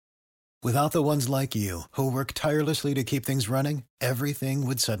Without the ones like you, who work tirelessly to keep things running, everything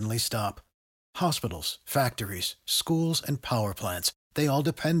would suddenly stop. Hospitals, factories, schools, and power plants, they all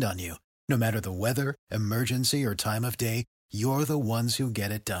depend on you. No matter the weather, emergency, or time of day, you're the ones who get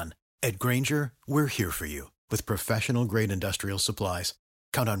it done. At Grainger, we're here for you with professional-grade industrial supplies.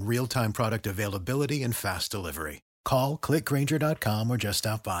 Count on real-time product availability and fast delivery. Call, clickgrainger.com, or just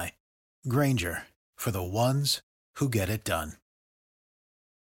stop by. Grainger, for the ones who get it done.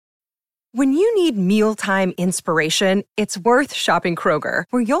 When you need mealtime inspiration, it's worth shopping Kroger,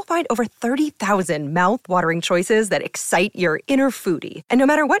 where you'll find over 30,000 mouth-watering choices that excite your inner foodie. And no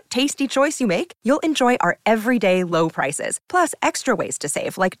matter what tasty choice you make, you'll enjoy our everyday low prices, plus extra ways to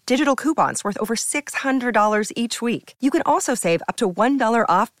save, like digital coupons worth over $600 each week. You can also save up to $1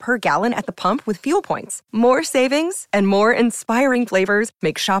 off per gallon at the pump with fuel points. More savings and more inspiring flavors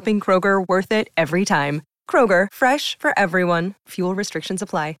make shopping Kroger worth it every time. Kroger, fresh for everyone. Fuel restrictions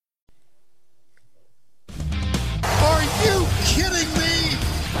apply. Are you kidding me?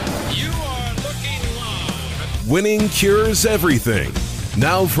 You are looking live. Winning cures everything.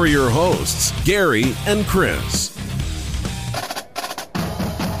 Now for your hosts, Gary and Chris.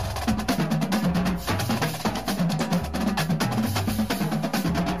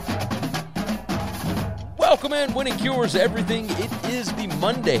 Welcome in, Winning Cures Everything. It is the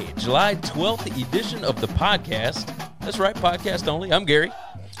Monday, July 12th edition of the podcast. That's right, podcast only. I'm Gary.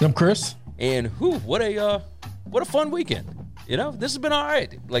 I'm Chris. And what a fun weekend. You know, this has been all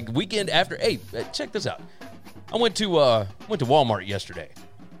right. Like weekend after. Hey, check this out. I went to Walmart yesterday.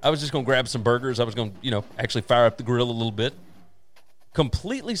 I was just gonna grab some burgers. I was gonna, actually fire up the grill a little bit.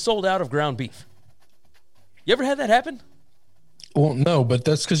 Completely sold out of ground beef. You ever had that happen? Well, no, but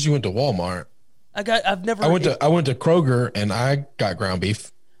that's because you went to Walmart. I went to Kroger and I got ground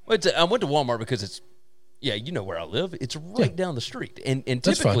beef. I went to Walmart because it's, you know where I live. It's right down the street, and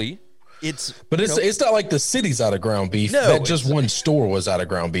typically. It's not like the city's out of ground beef. No, that just one store was out of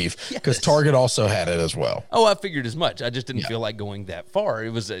ground beef because Target also had it as well. Oh, I figured as much. I just didn't feel like going that far.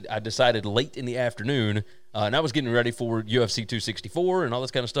 It was I decided late in the afternoon, and I was getting ready for UFC 264 and all this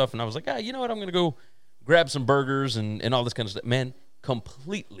kind of stuff. And I was like, you know what? I'm going to go grab some burgers and all this kind of stuff. Man,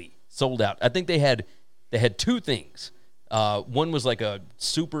 completely sold out. I think they had two things. One was like a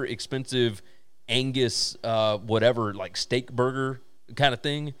super expensive Angus whatever, like steak burger kind of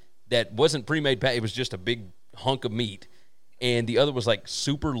thing. That wasn't pre-made. It was just a big hunk of meat. And the other was like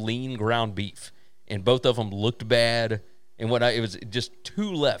super lean ground beef. And both of them looked bad. And it was just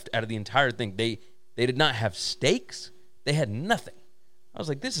two left out of the entire thing. They did not have steaks. They had nothing. I was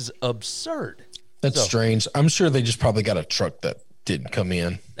like, this is absurd. That's strange. I'm sure they just probably got a truck that didn't come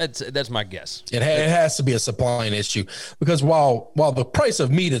in. That's my guess. It has to be a supplying issue because while the price of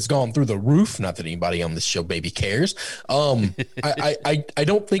meat has gone through the roof, not that anybody on this show maybe cares, I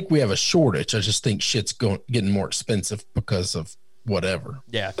don't think we have a shortage. I just think shit's getting more expensive because of whatever.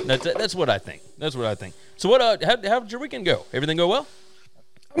 Yeah, that's what I think. So what? How did your weekend go? Everything go well?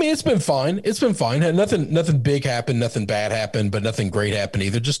 I mean, it's been fine. Had nothing big happened, nothing bad happened, but nothing great happened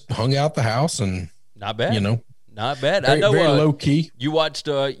either. Just hung out the house and not bad. Not bad. Very, I know. Very low key. You watched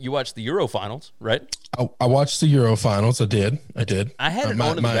the Euro finals, right? I watched the Euro finals. I did. I had it on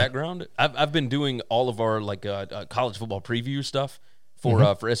in the background. I've been doing all of our college football preview stuff for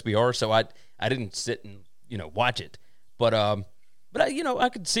SBR, so I didn't sit and watch it, but I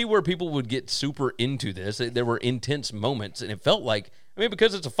could see where people would get super into this. There were intense moments, and it felt like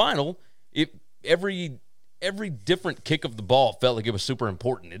because it's a final, every different kick of the ball felt like it was super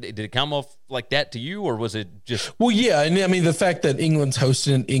important. Did it come off like that to you, or was it just? Well, yeah, and I mean the fact that England's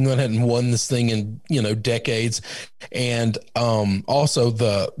hosting, England hadn't won this thing in decades, and also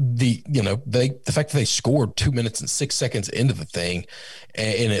the fact that they scored 2 minutes and 6 seconds into the thing,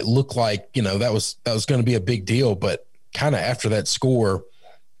 and it looked like that was going to be a big deal, but kind of after that score,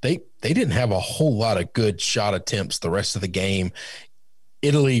 they didn't have a whole lot of good shot attempts the rest of the game.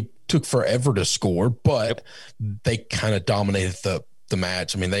 Italy took forever to score, but they kind of dominated the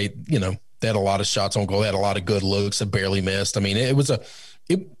match. I mean, they had a lot of shots on goal. They had a lot of good looks that barely missed. I mean, it was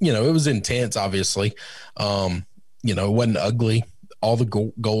intense, obviously. It wasn't ugly. All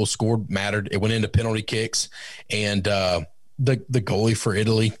the goals scored mattered. It went into penalty kicks, and the goalie for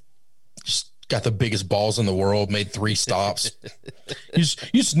Italy just got the biggest balls in the world, made 3 stops. You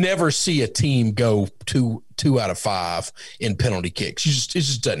just never see a team go two out of 5 in penalty kicks. It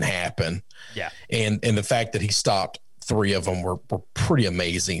just doesn't happen. Yeah. And the fact that he stopped 3 of them were pretty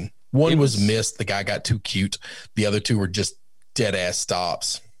amazing. One was missed. The guy got too cute. The other 2 were just dead ass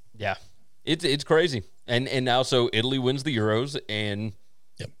stops. Yeah. It's crazy. And now so Italy wins the Euros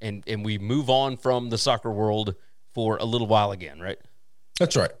and we move on from the soccer world for a little while again, right?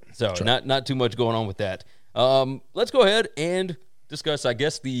 That's right. So That's right. not too much going on with that. Let's go ahead and discuss, I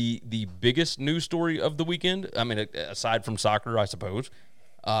guess, the biggest news story of the weekend. I mean, aside from soccer, I suppose.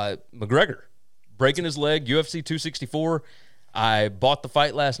 McGregor breaking his leg, UFC 264. I bought the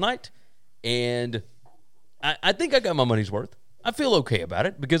fight last night, and I think I got my money's worth. I feel okay about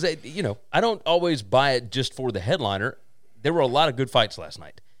it because, I don't always buy it just for the headliner. There were a lot of good fights last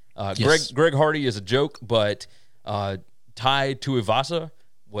night. Yes. Greg Hardy is a joke, but Tai Tuivasa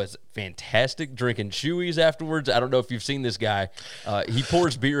was fantastic, drinking shoeies afterwards. I don't know if you've seen this guy. He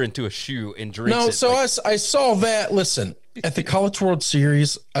pours beer into a shoe and drinks it. No, so I saw that. Listen, at the College World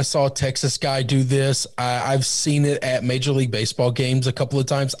Series, I saw a Texas guy do this. I've seen it at Major League Baseball games a couple of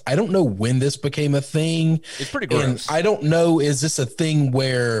times. I don't know when this became a thing. It's pretty gross. And I don't know, is this a thing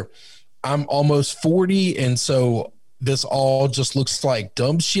where I'm almost 40 and so this all just looks like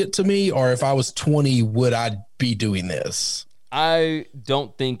dumb shit to me? Or if I was 20, would I be doing this? I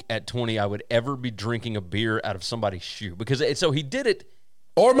don't think at 20 I would ever be drinking a beer out of somebody's shoe because so he did it.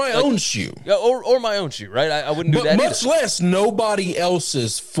 Or my own shoe. Or my own shoe, right? I wouldn't do that much either. less nobody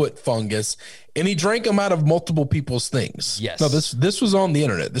else's foot fungus. And he drank them out of multiple people's things. Yes. No, this was on the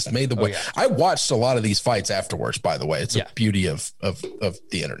internet. This made the way. Yeah. I watched a lot of these fights afterwards, by the way. It's a beauty of the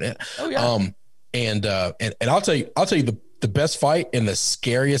internet. Oh, yeah. And I'll tell you the best fight and the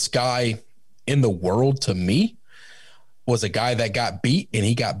scariest guy in the world to me was a guy that got beat, and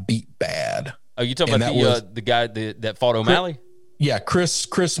he got beat bad. Oh, you talking about the guy that fought O'Malley? Yeah, Chris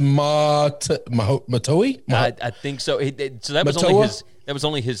Matoe? I think so. So that was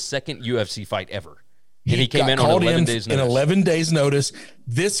only his second UFC fight ever, and he came in on 11 days notice. 11 days notice.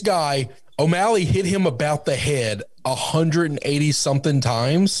 This guy O'Malley hit him about the head 180 something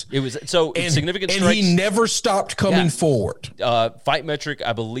times. It was significant strikes, and he never stopped coming forward. Fight metric,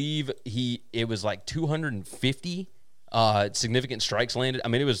 I believe it was like 250. Significant strikes landed. I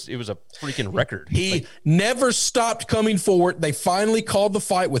mean, it was a freaking record. He never stopped coming forward. They finally called the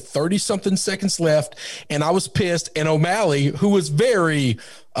fight with 30 something seconds left, and I was pissed. And O'Malley, who was very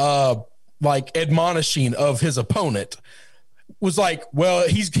admonishing of his opponent, was like, well,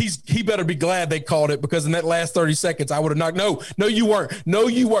 he better be glad they called it, because in that last 30 seconds I would have knocked. No, you weren't.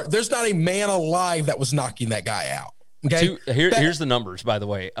 There's not a man alive that was knocking that guy out. Okay. Here's the numbers, by the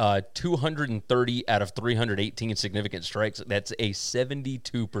way. 230 out of 318 significant strikes. That's a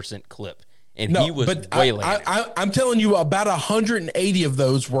 72% clip. And he was waylaying. I'm telling you, about 180 of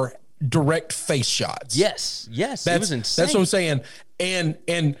those were direct face shots. Yes. It was insane. That's what I'm saying.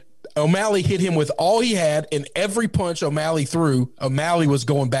 And O'Malley hit him with all he had, and every punch O'Malley threw, O'Malley was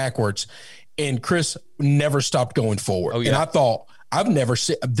going backwards, and Chris never stopped going forward. Oh, yeah. And I thought, I've never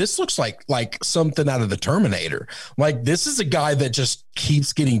seen this. Looks like something out of the Terminator. Like, this is a guy that just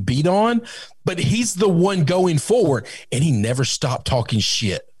keeps getting beat on, but he's the one going forward, and he never stopped talking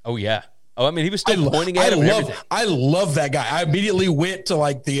shit. Oh yeah. Oh, I mean, he was still pointing at him and everything. I love that guy. I immediately went to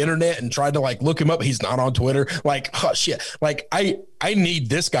the internet and tried to look him up. He's not on Twitter. Oh shit. I need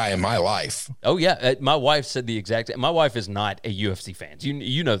this guy in my life. Oh yeah. My wife said the exact same. My wife is not a UFC fan.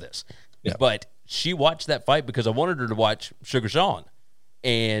 You know this, but she watched that fight because I wanted her to watch Sugar Sean.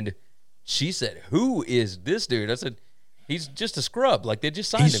 And she said, "Who is this dude?" I said, "He's just a scrub. They just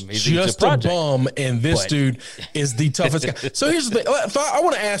signed him. He's just a bum, and this dude is the toughest guy." So here's the thing. I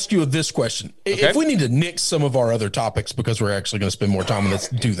want to ask you this question. Okay. If we need to nix some of our other topics because we're actually going to spend more time on this,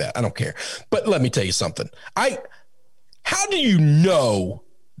 do that. I don't care. But let me tell you something. How do you know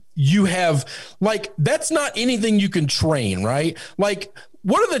you have, that's not anything you can train, right?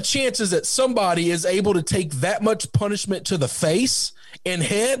 What are the chances that somebody is able to take that much punishment to the face and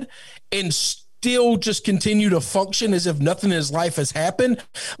head and still just continue to function as if nothing in his life has happened?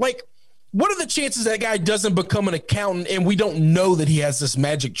 What are the chances that guy doesn't become an accountant and we don't know that he has this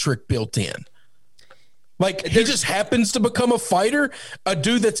magic trick built in? He just happens to become a fighter, a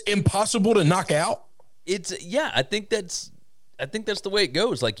dude that's impossible to knock out? I think that's the way it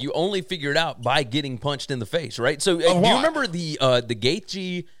goes. You only figure it out by getting punched in the face, right? So do you remember the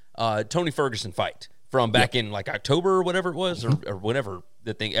Gaethje Tony Ferguson fight from back in October or whatever it was, or whenever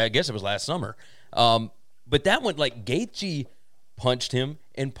the thing? I guess it was last summer. But that one, Gaethje punched him,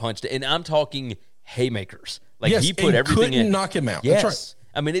 and I'm talking haymakers. He put everything in. Couldn't knock him out. Yes. That's right.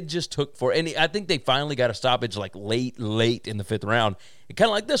 I mean, it just took and I think they finally got a stoppage late in the fifth round. Kind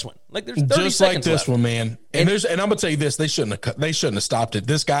of like this one. There's 30 just seconds this left. one, man. And I'm gonna tell you this: they shouldn't have stopped it.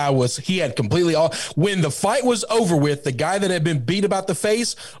 This guy he had completely off. When the fight was over with, the guy that had been beat about the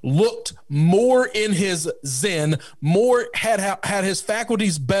face looked more in his zen, had his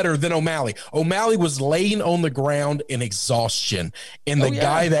faculties better than O'Malley. O'Malley was laying on the ground in exhaustion, and the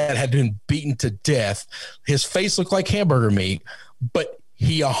guy that had been beaten to death, his face looked like hamburger meat, but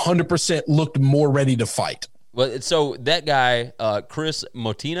he 100% looked more ready to fight. Well, so that guy, Chris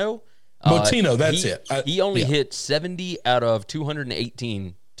Motino. That's it. He only hit 70 out of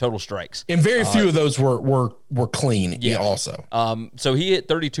 218 total strikes. And very few of those were clean also. So he hit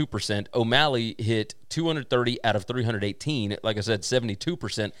 32%. O'Malley hit 230 out of 318. Like I said,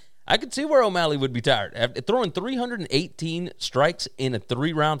 72%. I could see where O'Malley would be tired. After throwing 318 strikes in a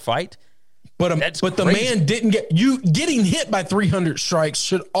 3-round fight. But the man didn't getting hit by 300 strikes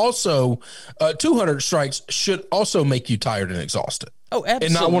should also 200 strikes should also make you tired and exhausted. Oh, absolutely.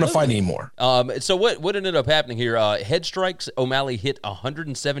 And not want to fight anymore. So what ended up happening here? Head strikes, O'Malley hit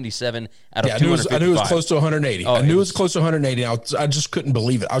 177 out of 255. I knew it was close to 180. Oh, I knew it was close to 180. I just couldn't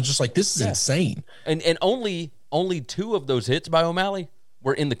believe it. I was just like, this is insane. And only 2 of those hits by O'Malley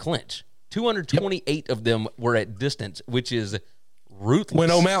were in the clinch. 228 of them were at distance, which is ruthless.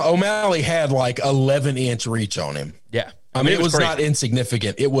 When O'Malley had like 11-inch reach on him. Yeah. I mean, it was not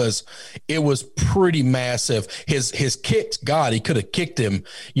insignificant. It was pretty massive. His kicks, God, he could have kicked him,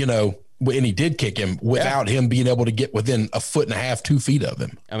 and he did kick him without him being able to get within a foot and a half, 2 feet of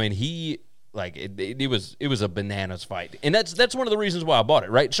him. I mean, it was a bananas fight. And that's one of the reasons why I bought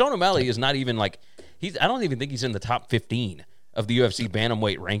it, right? Sean O'Malley is not even I don't even think he's in the top 15 of the UFC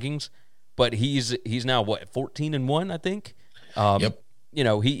bantamweight rankings, but he's now 14-1, I think. Yep.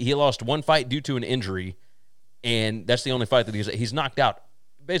 He lost one fight due to an injury, and that's the only fight that he's knocked out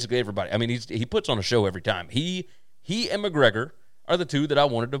basically everybody. I mean, he puts on a show every time. He and McGregor are the 2 that I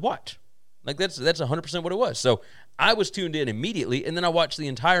wanted to watch. Like that's 100% what it was. So I was tuned in immediately, and then I watched the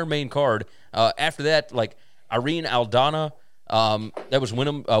entire main card. After that, like Irene Aldana, that was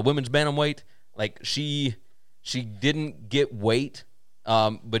women's bantamweight. Like she didn't get weight,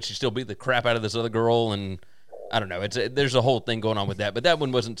 but she still beat the crap out of this other girl, and I don't know. There's a whole thing going on with that, but that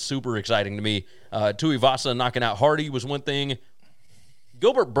one wasn't super exciting to me. Tuivasa knocking out Hardy was one thing.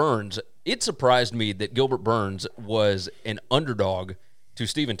 Gilbert Burns, it surprised me that Gilbert Burns was an underdog to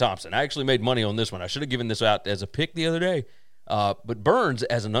Stephen Thompson. I actually made money on this one. I should have given this out as a pick the other day. But Burns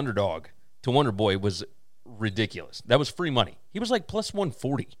as an underdog to Wonder Boy was ridiculous. That was free money. He was like plus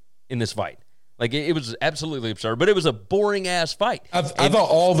 140 in this fight. Like, it was absolutely absurd, but it was a boring-ass fight. I thought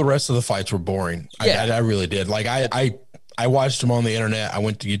all the rest of the fights were boring. Yeah. I really did. Like, I watched them on the internet. I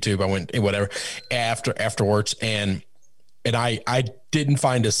went to YouTube. I went whatever afterwards, and I didn't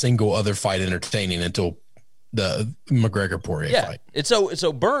find a single other fight entertaining until the McGregor-Poirier fight. And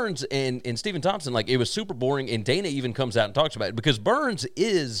so Burns and Stephen Thompson, like, it was super boring, and Dana even comes out and talks about it because Burns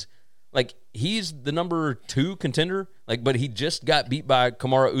is, like, he's the number 2 contender, like, but he just got beat by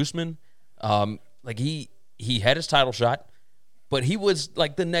Kamaru Usman. Like he had his title shot, but he was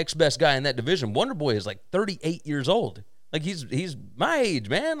like the next best guy in that division. Wonder Boy is like 38 years old. Like he's my age,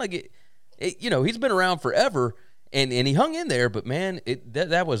 man. Like he's been around forever and he hung in there, but man,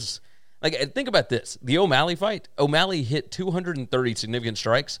 that was like, think about this. The O'Malley fight, O'Malley hit 230 significant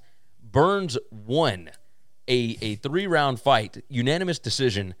strikes. Burns won a 3-round fight, unanimous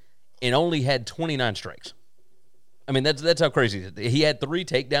decision, and only had 29 strikes. I mean, that's how crazy it is. He had 3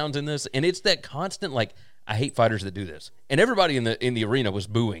 takedowns in this, and it's that constant, like, I hate fighters that do this. And everybody in the arena was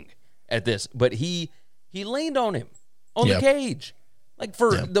booing at this, but he leaned on him on the cage, like,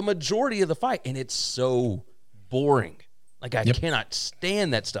 for the majority of the fight, and it's so boring. Like, I cannot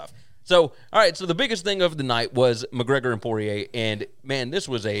stand that stuff. So, all right, so the biggest thing of the night was McGregor and Poirier, and, man, this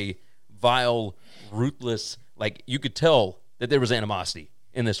was a vile, ruthless, like, you could tell that there was animosity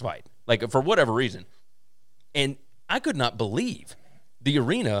in this fight, like, for whatever reason. And I could not believe the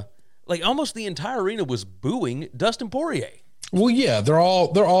arena, like almost the entire arena was booing Dustin Poirier. Well, yeah, they're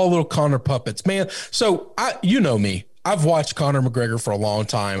all little Conor puppets, man. So you know me. I've watched Conor McGregor for a long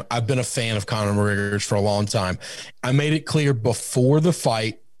time. I've been a fan of Conor McGregor's for a long time. I made it clear before the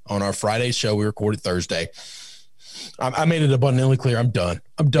fight on our Friday show. We recorded Thursday. I made it abundantly clear. I'm done.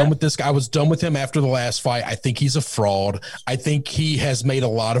 I'm done with this guy. I was done with him after the last fight. I think he's a fraud. I think he has made a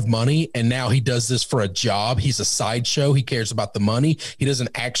lot of money, and now he does this for a job. He's a sideshow. He cares about the money. He doesn't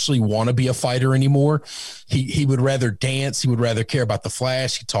actually want to be a fighter anymore. He would rather dance. He would rather care about the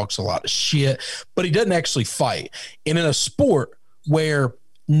flash. He talks a lot of shit, but he doesn't actually fight. And in a sport where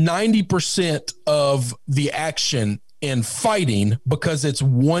 90% of the action in fighting, because it's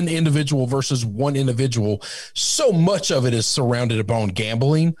one individual versus one individual, so much of it is surrounded upon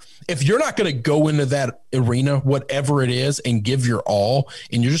gambling. If you're not going to go into that arena, whatever it is, and give your all,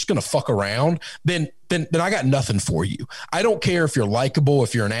 and you're just going to fuck around, then then I got nothing for you. I don't care if you're likable,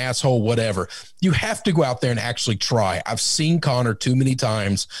 if you're an asshole, whatever. You have to go out there and actually try. I've seen Conor too many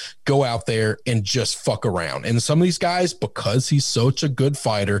times go out there and just fuck around. And some of these guys, because he's such a good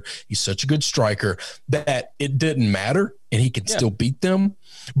fighter, he's such a good striker, that it didn't matter and he can still beat them.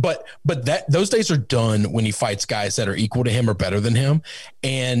 But those days are done when he fights guys that are equal to him or better than him.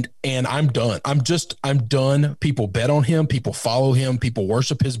 And I'm done. I'm done. People bet on him. People follow him. People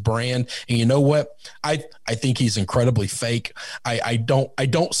worship his brand. And you know what? I think he's incredibly fake. I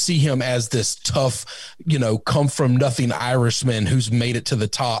don't see him as this tough, come from nothing Irishman who's made it to the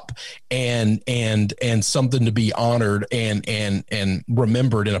top and something to be honored and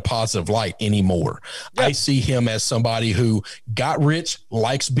remembered in a positive light anymore. Yep. I see him as somebody who got rich,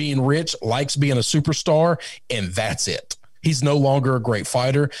 likes being rich, likes being a superstar, and that's it. He's no longer a great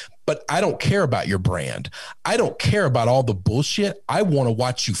fighter, but I don't care about your brand. I don't care about all the bullshit. I want to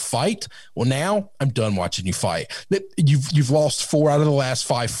watch you fight. Well, now I'm done watching you fight. You've lost 4 out of the last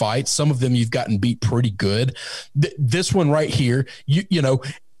 5 fights. Some of them you've gotten beat pretty good. This one right here,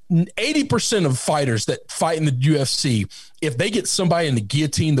 80% of fighters that fight in the UFC, if they get somebody in the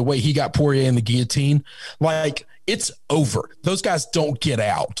guillotine the way he got Poirier in the guillotine, like, it's over. Those guys don't get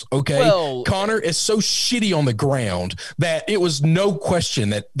out. Okay. Well, Conor is so shitty on the ground that it was no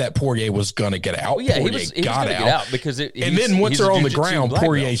question that Poirier was going to get out. Well, yeah, Poirier he was got out because and then once they're on the ground,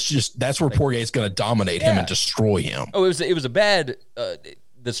 Poirier's that's where Poirier's going to dominate him and destroy him. Oh, it was a bad,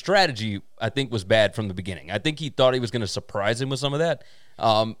 the strategy I think was bad from the beginning. I think he thought he was going to surprise him with some of that.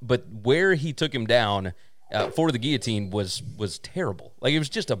 But where he took him down for the guillotine was terrible. Like, it was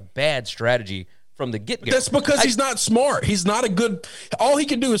just a bad strategy from the get-go. That's because he's not smart. He's not a good – all he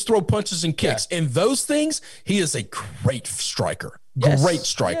can do is throw punches and kicks. Yeah. And those things, he is a great striker. Yes. Great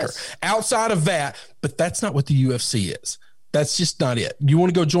striker. Yes. Outside of that, but that's not what the UFC is. That's just not it. You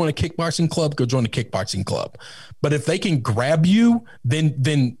want to go join a kickboxing club, go join a kickboxing club. But if they can grab you,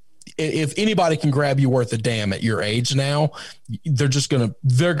 then if anybody can grab you worth a damn at your age now,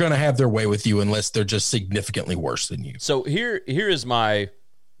 they're gonna have their way with you unless they're just significantly worse than you. So here is my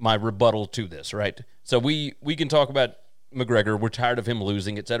rebuttal to this, right? So we can talk about McGregor. We're tired of him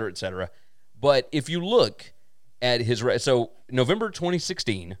losing, et cetera, et cetera. But if you look at so November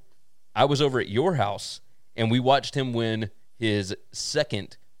 2016, I was over at your house and we watched him win his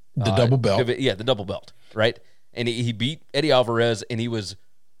second double belt. The double belt, right? And he beat Eddie Alvarez and he was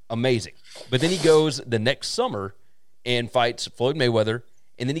amazing. But then he goes the next summer and fights Floyd Mayweather,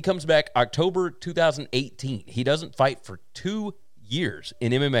 and then he comes back October 2018. He doesn't fight for 2 years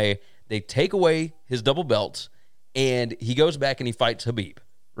in MMA. They take away his double belts, and he goes back and he fights Khabib,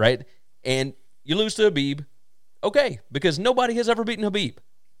 right? And you lose to Khabib, okay, because nobody has ever beaten Khabib,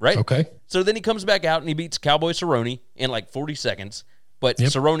 right? Okay. So then he comes back out and he beats Cowboy Cerrone in like 40 seconds. But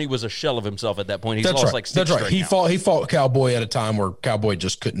Cerrone was a shell of himself at that point. He's lost like 6 That's right. He fought Cowboy at a time where Cowboy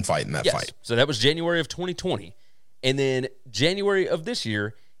just couldn't fight in that fight. So that was January of 2020. And then January of this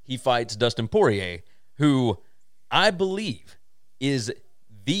year, he fights Dustin Poirier, who I believe is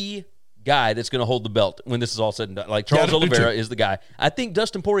the guy that's going to hold the belt when this is all said and done. Like, Charles Oliveira is the guy. I think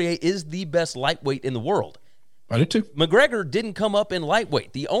Dustin Poirier is the best lightweight in the world. I do too. McGregor didn't come up in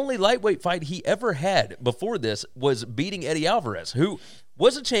lightweight. The only lightweight fight he ever had before this was beating Eddie Alvarez, who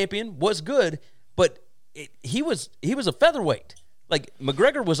was a champion, was good, but he was a featherweight. Like,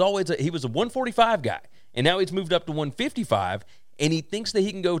 McGregor was always he was a 145 guy, and now he's moved up to 155, and he thinks that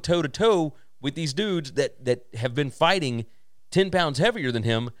he can go toe-to-toe with these dudes that have been fighting 10 pounds heavier than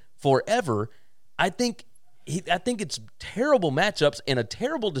him forever. I think it's terrible matchups and a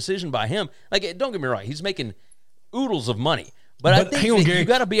terrible decision by him. Like, don't get me wrong, he's making oodles of money. But I think you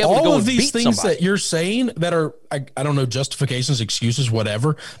got to be able to go and beat somebody. All of these things that you're saying that are, I don't know, justifications, excuses,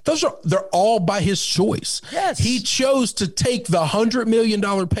 they're all by his choice. Yes. He chose to take the $100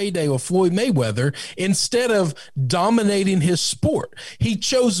 million payday of Floyd Mayweather instead of dominating his sport. He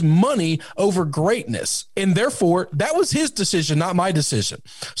chose money over greatness. And therefore, that was his decision, not my decision.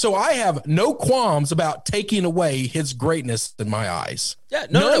 So I have no qualms about taking away his greatness in my eyes. Yeah,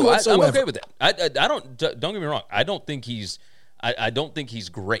 no, I'm okay with that. I don't get me wrong. I don't think he's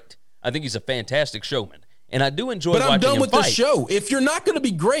great. I think he's a fantastic showman. And I do enjoy watching him fight. But I'm done with the show. If you're not going to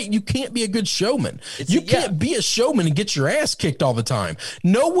be great, you can't be a good showman. You can't be a showman and get your ass kicked all the time.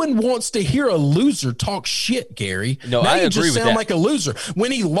 No one wants to hear a loser talk shit, Gary. No, now I agree with that. You just sound like a loser.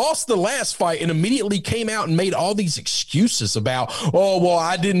 When he lost the last fight and immediately came out and made all these excuses about, oh, well,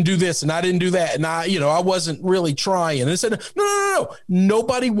 I didn't do this and I didn't do that and I wasn't really trying. And I said, no.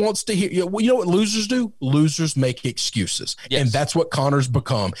 Nobody wants to hear. You know what losers do? Losers make excuses. Yes. And that's what Conor's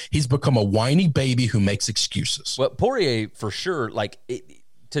become. He's become a whiny baby who makes excuses. Well, Poirier, for sure,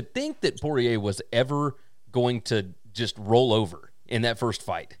 to think that Poirier was ever going to just roll over in that first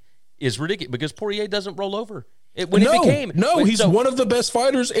fight is ridiculous because Poirier doesn't roll over. He's one of the best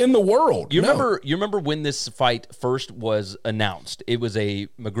fighters in the world. You remember when this fight first was announced? It was a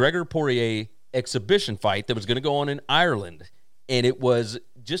McGregor-Poirier exhibition fight that was going to go on in Ireland, and it was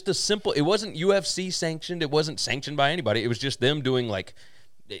just a simple. It wasn't UFC sanctioned. It wasn't sanctioned by anybody. It was just them doing like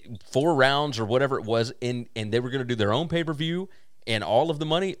 4 rounds or whatever it was, and they were going to do their own pay-per-view, and all of the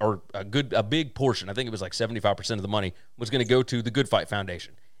money, or a big portion, I think it was like 75% of the money, was going to go to the Good Fight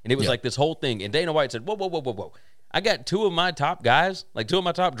Foundation. And it was like this whole thing. And Dana White said, whoa. I got 2 of my top guys, like 2 of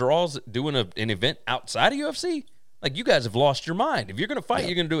my top draws doing an event outside of UFC. Like, you guys have lost your mind. If you're going to fight,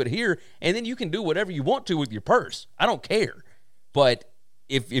 you're going to do it here. And then you can do whatever you want to with your purse. I don't care. But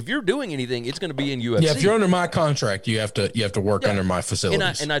if you're doing anything, it's going to be in UFC. Yeah, if you're under my contract, you have to work under my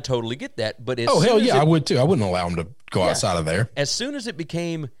facilities. And I totally get that. But I would too. I wouldn't allow him to go outside of there. As soon as it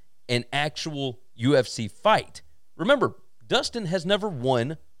became an actual UFC fight, remember, Dustin has never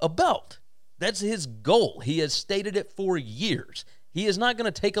won a belt. That's his goal. He has stated it for years. He is not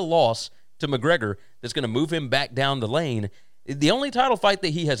going to take a loss to McGregor that's going to move him back down the lane. The only title fight that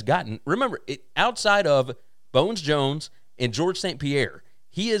he has gotten, remember, outside of Bones Jones and George St. Pierre,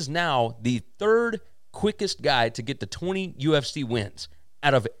 he is now the 3rd quickest guy to get to 20 UFC wins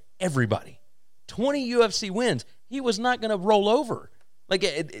out of everybody. 20 UFC wins. He was not going to roll over. Like,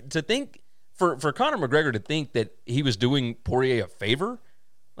 to think, for Conor McGregor to think that he was doing Poirier a favor,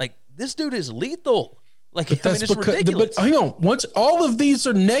 like, this dude is lethal. Like, it's ridiculous. But hang on, once all of these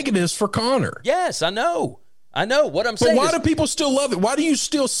are negatives for Conor. Yes, I know. What I'm saying. But why do people still love it? Why do you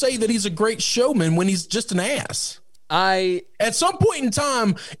still say that he's a great showman when he's just an ass? At some point in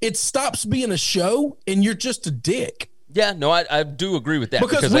time, it stops being a show and you're just a dick. Yeah, no, I do agree with that.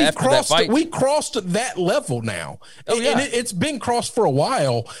 Because we crossed that level now. Oh, yeah. And it's been crossed for a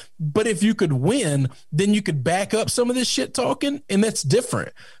while. But if you could win, then you could back up some of this shit talking, and that's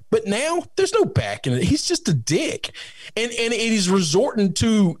different. But now there's no backing it. He's just a dick. And he's resorting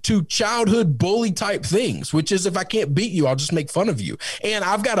to childhood bully type things, which is, if I can't beat you, I'll just make fun of you. And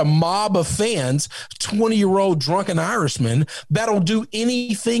I've got a mob of fans, 20-year-old drunken Irishmen, that'll do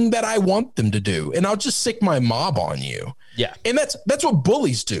anything that I want them to do. And I'll just sick my mob on you. Yeah. And that's what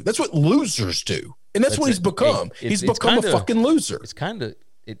bullies do. That's what losers do. And that's what he's become. He's become a fucking loser. It's kind of,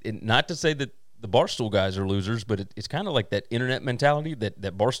 not to say that the Barstool guys are losers, but it's kind of like that internet mentality that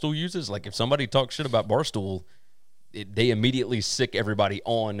Barstool uses. Like, if somebody talks shit about Barstool, they immediately sick everybody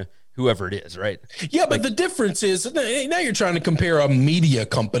on whoever it is, right? Yeah, but the difference is now you're trying to compare a media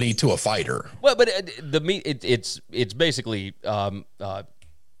company to a fighter. Well, but it's basically El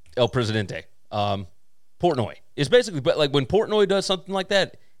Presidente, Portnoy. It's basically, but like when Portnoy does something like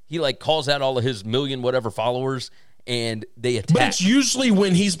that, he like calls out all of his million whatever followers, and they attack. But it's usually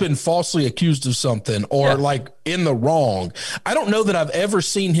when he's been falsely accused of something or like in the wrong. I don't know that I've ever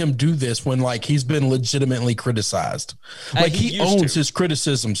seen him do this when like he's been legitimately criticized. Like he owns his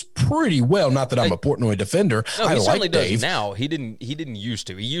criticisms pretty well. Not that I'm a Portnoy defender. No, he certainly does now. He didn't used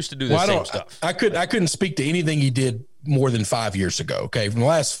to. He used to do the same stuff. I couldn't speak to anything he did more than 5 years ago. Okay. From the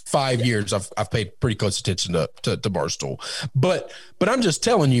last 5 years, I've paid pretty close attention to Barstool, but I'm just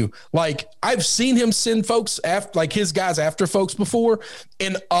telling you, like, I've seen him send folks after, like his guys after folks before.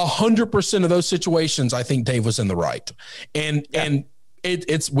 And 100% of those situations, I think Dave was in the right. And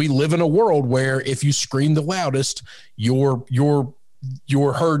we live in a world where if you scream the loudest, you're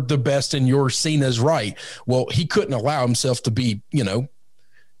heard the best and you're seen as right. Well, he couldn't allow himself to be,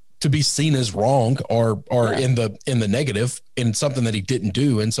 to be seen as wrong or in the negative in something that he didn't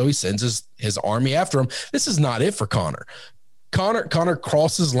do. And so he sends his army after him. This is not it for Conor. Conor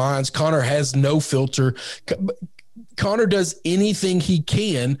crosses lines. Conor has no filter. Conor does anything he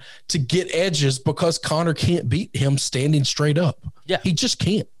can to get edges because Conor can't beat him standing straight up. Yeah. He just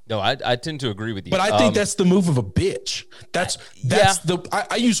can't. No, I tend to agree with you. But I think that's the move of a bitch.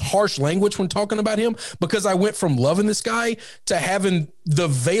 I use harsh language when talking about him because I went from loving this guy to having the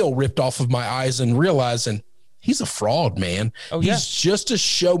veil ripped off of my eyes and realizing he's a fraud, man. He's just a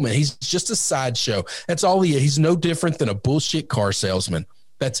showman. He's just a sideshow. That's all he is. He's no different than a bullshit car salesman.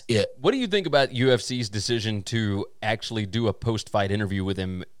 That's it. What do you think about UFC's decision to actually do a post-fight interview with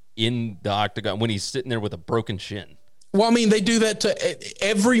him in the octagon when he's sitting there with a broken shin? Well, I mean, they do that to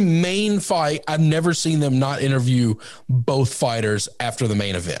every main fight. I've never seen them not interview both fighters after the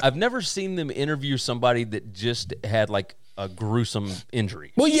main event. I've never seen them interview somebody that just had like a gruesome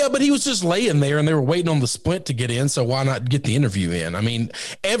injury. Well, yeah, but he was just laying there and they were waiting on the splint to get in. So why not get the interview in? I mean,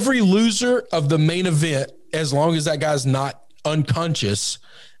 every loser of the main event, as long as that guy's not unconscious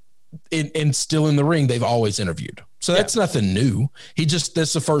and still in the ring, they've always interviewed. So that's nothing new.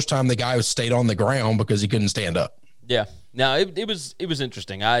 That's the first time the guy stayed on the ground because he couldn't stand up. Yeah. Now it was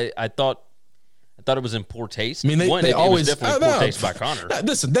interesting. I thought it was in poor taste. I mean, they always it was definitely poor taste by Conor.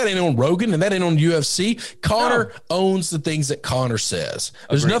 Listen, that ain't on Rogan and that ain't on UFC. Conor owns the things that Conor says.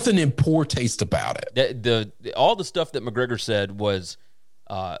 There's nothing in poor taste about it. All the stuff that McGregor said was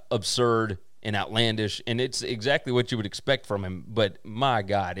absurd and outlandish, and it's exactly what you would expect from him. But my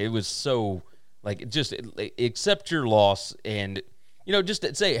God, it was so just accept your loss and. Just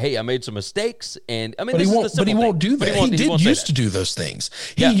to say, hey, I made some mistakes, and I mean, but he won't do that. He did used to do those things.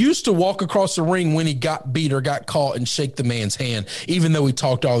 He used to walk across the ring when he got beat or got caught and shake the man's hand, even though he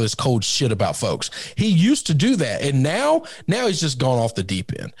talked all this cold shit about folks. He used to do that, and now he's just gone off the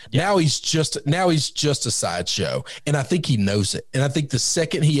deep end. Yeah. Now he's just a sideshow, and I think he knows it. And I think the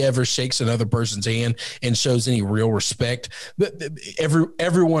second he ever shakes another person's hand and shows any real respect,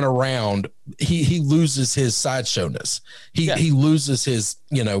 everyone around he loses his sideshowness. He loses his,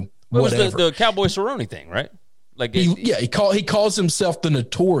 whatever. It was the Cowboy Cerrone thing, right? He calls himself the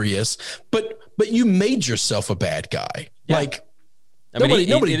Notorious, but you made yourself a bad guy. Yeah. Nobody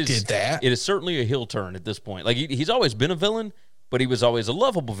did that. It is certainly a heel turn at this point. He's always been a villain, but he was always a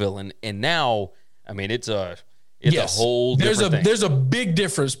lovable villain, and now, I mean, it's a whole different thing. There's a big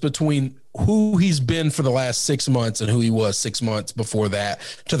difference between who he's been for the last 6 months and who he was 6 months before that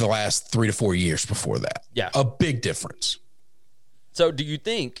to the last 3 to 4 years before that. Yeah, a big difference. So do you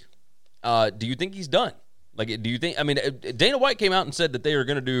think he's done? Do you think, I mean, Dana White came out and said that they are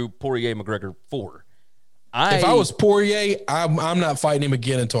going to do Poirier McGregor 4. If I was Poirier, I'm not fighting him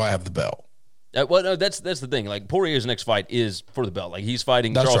again until I have the belt. Well, no, that's the thing. Poirier's next fight is for the belt. He's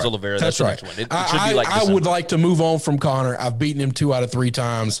fighting Charles Oliveira. That's the next one. It should be I would like to move on from Conor. I've beaten him 2 out of 3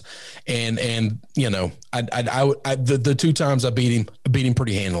 times, and the 2 times I beat him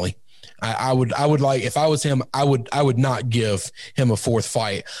pretty handily. I would like, if I was him, I would not give him a 4th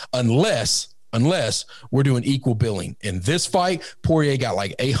fight unless we're doing equal billing. In this fight, Poirier got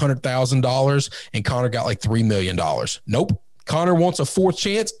 $800,000 and Conor got $3 million. Nope. Conor wants a 4th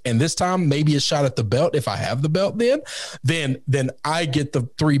chance, and this time maybe a shot at the belt. If I have the belt, then I get the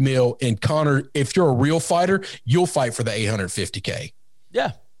 $3 million. And Conor, if you're a real fighter, you'll fight for the $850K.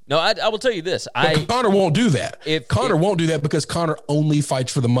 Yeah. No, I will tell you this. Conor won't do that. Conor won't do that because Conor only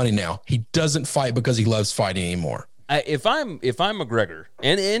fights for the money now. He doesn't fight because he loves fighting anymore. If I'm McGregor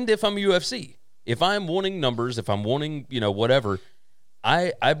and if I'm UFC, if I'm wanting numbers, if I'm wanting, whatever,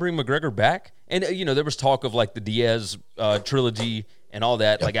 I bring McGregor back. And, there was talk of the Diaz trilogy and all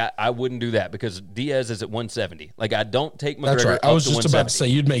that. Yep. I wouldn't do that because Diaz is at 170. I don't take McGregor. That's right. I was just about to say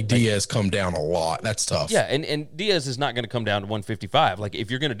you'd make Diaz come down a lot. That's tough. Yeah, and Diaz is not going to come down to 155.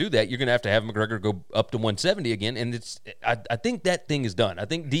 If you're going to do that, you're going to have McGregor go up to 170 again. And I think that thing is done. I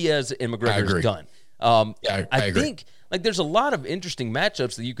think Diaz and McGregor is done. I agree. Think there's a lot of interesting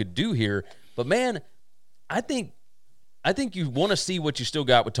matchups that you could do here. But man, I think you want to see what you still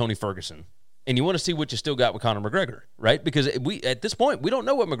got with Tony Ferguson. And you want to see what you still got with Conor McGregor, right? Because at this point, we don't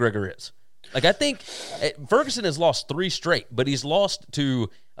know what McGregor is. I think Ferguson has lost 3 straight, but he's lost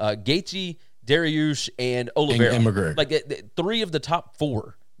to Gaethje, Dariush, and Oliveira. And McGregor. 3 of the top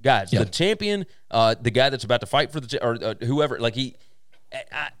 4 guys. Yep. The champion, the guy that's about to fight for or whoever.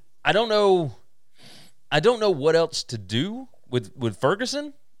 I don't know. I don't know what else to do with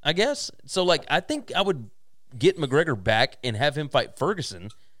Ferguson, I guess. So, I think I would get McGregor back and have him fight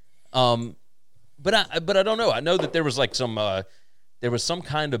Ferguson. But I don't know. I know that there was some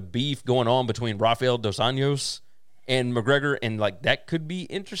kind of beef going on between Rafael dos Anjos and McGregor, and that could be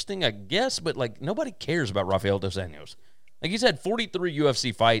interesting, I guess. But nobody cares about Rafael dos Anjos. He's had 43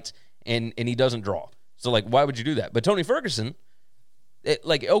 UFC fights and he doesn't draw. So why would you do that? But Tony Ferguson,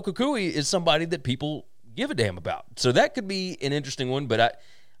 El Cucuy is somebody that people give a damn about. So that could be an interesting one. But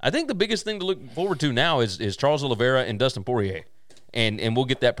I think the biggest thing to look forward to now is Charles Oliveira and Dustin Poirier, and we'll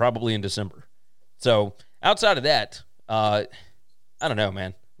get that probably in December. So outside of that, I don't know,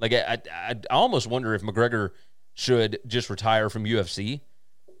 man. I almost wonder if McGregor should just retire from UFC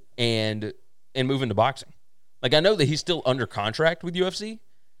and move into boxing. I know that he's still under contract with UFC,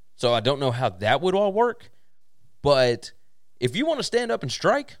 so I don't know how that would all work. But if you want to stand up and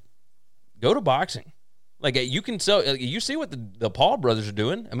strike, go to boxing. You can sell. You see what the Paul brothers are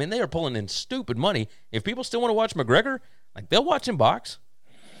doing. I mean, they are pulling in stupid money. If people still want to watch McGregor, they'll watch him box.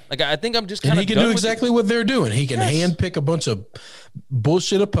 I think I'm just kind of. And he can do exactly what they're doing. He can handpick a bunch of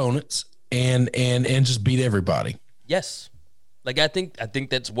bullshit opponents and just beat everybody. Yes, I think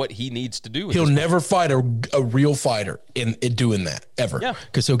that's what he needs to do. He'll never fight a real fighter in doing that ever. Yeah,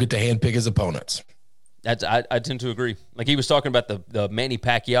 because he'll get to handpick his opponents. I tend to agree. He was talking about the Manny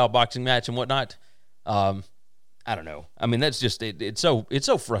Pacquiao boxing match and whatnot. I don't know. I mean, that's just it's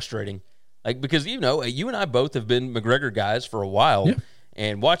so frustrating. Like, because you and I both have been McGregor guys for a while,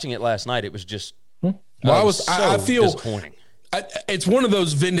 and watching it last night, it was just I feel disappointing. It's one of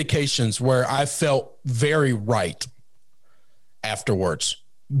those vindications where I felt very right afterwards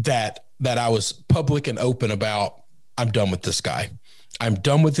that I was public and open about, I'm done with this guy. I'm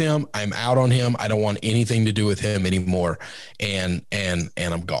done with him. I'm out on him. I don't want anything to do with him anymore. And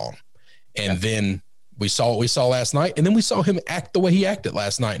I'm gone. And then we saw what we saw last night, and then we saw him act the way he acted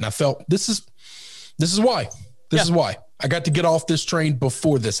last night. And I felt this is why. This is why I got to get off this train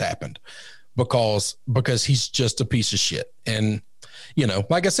before this happened, because he's just a piece of shit. And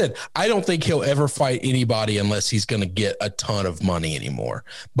like I said, I don't think he'll ever fight anybody unless he's going to get a ton of money anymore,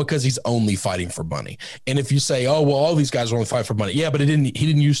 because he's only fighting for money. And if you say, oh, well, all these guys are only fighting for money. Yeah, but he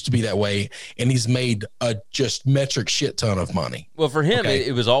didn't used to be that way. And he's made a just metric shit ton of money. Well, for him,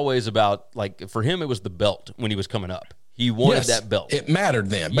 it was always about, like, for him, it was the belt when he was coming up. He wanted that belt. It mattered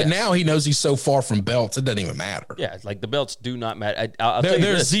then. But now he knows he's so far from belts, it doesn't even matter. Yeah, like the belts do not matter.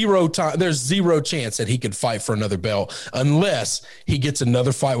 There's zero chance that he could fight for another belt unless he gets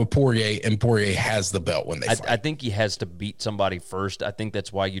another fight with Poirier and Poirier has the belt when they fight. I think he has to beat somebody first. I think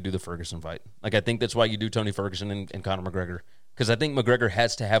that's why you do the Ferguson fight. Like, I think that's why you do Tony Ferguson and Conor McGregor. Because I think McGregor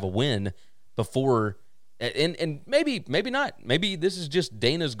has to have a win before... And maybe not. Maybe this is just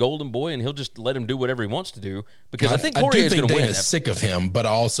Dana's golden boy, and he'll just let him do whatever he wants to do. Because I think Poirier is going to win. Dana's sick of him, but I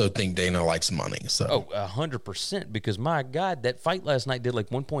also think Dana likes money. So 100%. Because my God, that fight last night did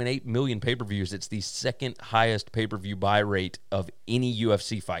like 1.8 million pay-per-views. It's the second highest pay-per-view buy rate of any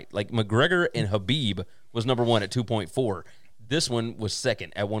UFC fight. Like, McGregor and Khabib was number one at 2.4. This one was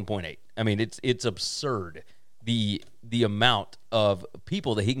second at 1.8. I mean, it's absurd the amount of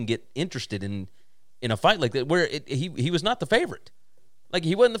people that he can get interested in a fight like that, where he was not the favorite. Like,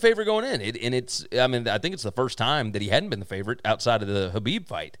 he wasn't the favorite going in. I think it's the first time that he hadn't been the favorite outside of the Khabib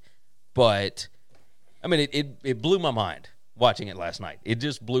fight. But, I mean, it blew my mind watching it last night. It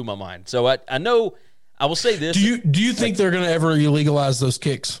just blew my mind. So I know, I will say this. Do you think they're going to ever legalize those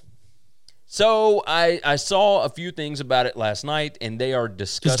kicks? So I saw a few things about it last night, and they are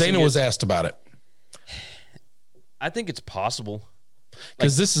discussing. Because Dana was asked about it. I think it's possible.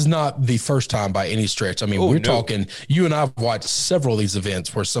 Because this is not the first time by any stretch. I mean, we're talking, you and I have watched several of these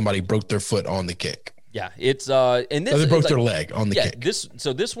events where somebody broke their foot on the kick. Yeah, it's and this, they broke their leg on the kick.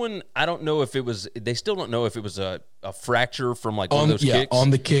 This one, I don't know if it was. They still don't know if it was a fracture from like one of those kicks on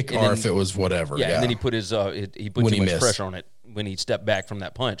the kick, or if it was whatever. Yeah, and then he put his he put too much pressure on it when he stepped back from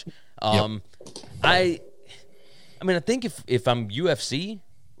that punch. I mean, I think if I'm UFC,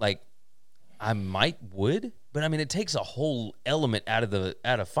 like, I would. But I mean, it takes a whole element out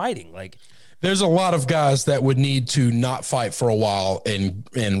of fighting. Like, there's a lot of guys that would need to not fight for a while and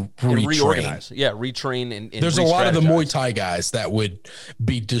reorganize. Yeah, retrain and there's a lot of the Muay Thai guys that would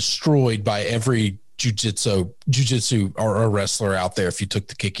be destroyed by every jiu-jitsu or a wrestler out there if you took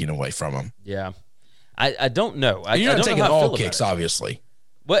the kicking away from them. Yeah, I don't know. You're not taking all kicks, obviously.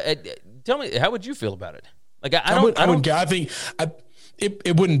 What? Tell me, how would you feel about it? Like, I think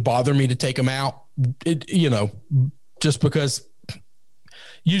it wouldn't bother me to take them out. Just because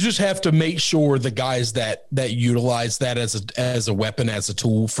you just have to make sure the guys that utilize that as a weapon, as a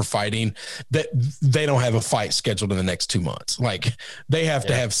tool for fighting, that they don't have a fight scheduled in the next 2 months. Like, they have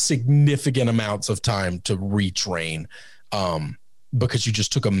to have significant amounts of time to retrain, because you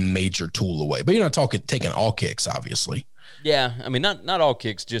just took a major tool away. But you're not taking all kicks, obviously. Yeah, I mean, not all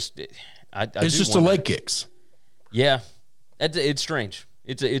kicks. Just it's just the leg kicks. Yeah, it's strange.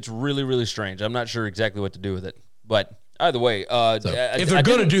 It's really, really strange. I'm not sure exactly what to do with it. But either way, if they're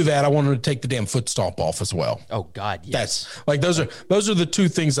going to do that, I want them to take the damn foot stomp off as well. Oh God, yes. That's like those are the two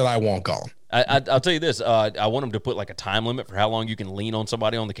things that I want gone. I'll tell you this. I want them to put like a time limit for how long you can lean on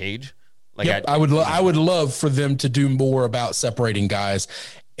somebody on the cage. Like, I would love for them to do more about separating guys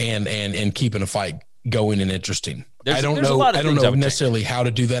and keeping a fight going and interesting. I don't know necessarily how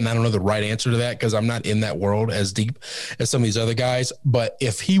to do that, and I don't know the right answer to that because I'm not in that world as deep as some of these other guys. But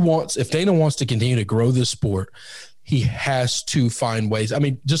if Dana wants to continue to grow this sport, he has to find ways. I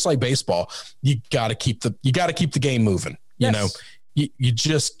mean, just like baseball, you got to keep the game moving. Yes. You know, you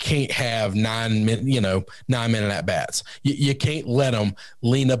just can't have 9 minute at bats. You can't let them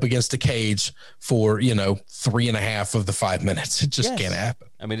lean up against the cage for 3.5 of the 5 minutes. It just can't happen.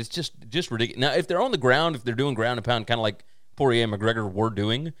 I mean, it's just ridiculous. Now, if they're on the ground, if they're doing ground and pound, kind of like Poirier and McGregor were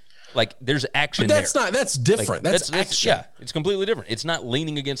doing, like, there's action. But that's different. Like, that's action. Yeah, it's completely different. It's not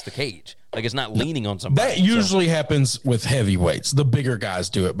leaning against the cage. Like, it's not leaning on somebody. That usually happens with heavyweights. The bigger guys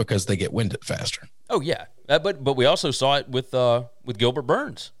do it because they get winded faster. Oh yeah, but we also saw it with Gilbert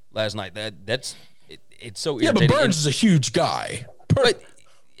Burns last night. it's so irritating. But Burns is a huge guy. But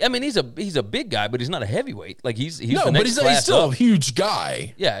I mean, he's a big guy, but he's not a heavyweight. Like he's no, the next but he's still up. A huge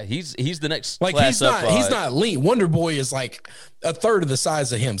guy. Yeah, he's the next like class up. He's not lean. Wonder Boy is like a third of the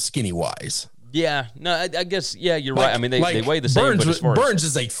size of him, skinny wise. Yeah, no, I guess you're right. I mean, they weigh the same. Burns, but as far Burns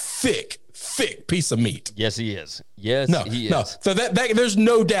is a thick piece of meat. Yes, he is. Yes, he is. No, so that there's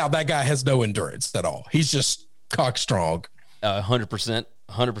no doubt that guy has no endurance at all. He's just cock strong. 100%.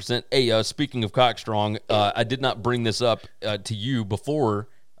 100%. Hey, speaking of cock strong, I did not bring this up to you before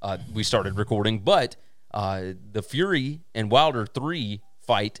we started recording, but the Fury and Wilder 3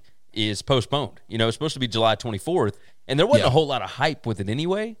 fight is postponed. You know, it's supposed to be July 24th, and there wasn't a whole lot of hype with it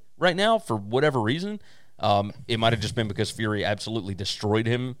anyway right now for whatever reason. It might have just been because Fury absolutely destroyed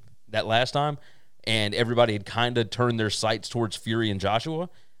him that last time, and everybody had kind of turned their sights towards Fury and Joshua.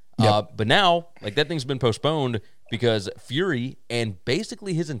 But now, like, that thing's been postponed because Fury and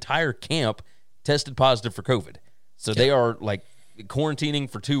basically his entire camp tested positive for COVID. So they are, like, quarantining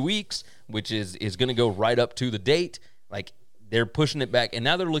for 2 weeks, which is going to go right up to the date. Like, they're pushing it back, and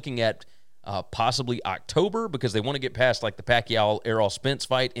now they're looking at possibly October because they want to get past, like, the Pacquiao-Errol Spence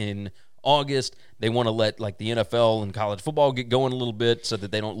fight in August. They want to let, like, the NFL and college football get going a little bit so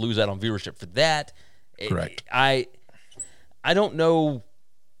that they don't lose out on viewership for that. Correct. I don't know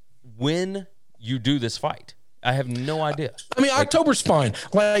when you do this fight. I have no idea. I mean, October's fine.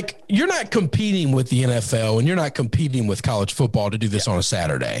 Like, you're not competing with the NFL and you're not competing with college football to do this on a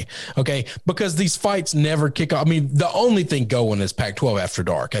Saturday, okay? Because these fights never kick off. I mean, the only thing going is Pac-12 After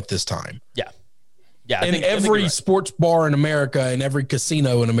Dark at this time. Yeah. Yeah. And every sports bar in America and every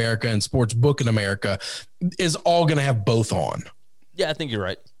casino in America and sports book in America is all going to have both on. Yeah, I think you're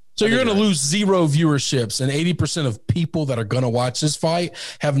right. So you're going to lose zero viewerships, and 80% of people that are going to watch this fight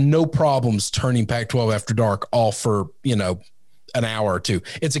have no problems turning Pac-12 After Dark off for, an hour or two.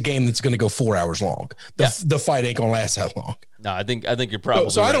 It's a game that's going to go 4 hours long. The fight ain't going to last that long. No, I think you're probably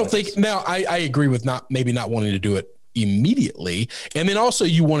so. Right. I don't think now. I agree with not wanting to do it immediately, and then also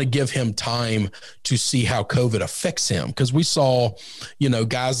you want to give him time to see how COVID affects him, because we saw,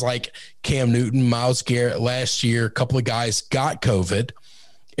 guys like Cam Newton, Myles Garrett last year. A couple of guys got COVID.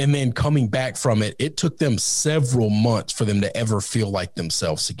 And then coming back from it, it took them several months for them to ever feel like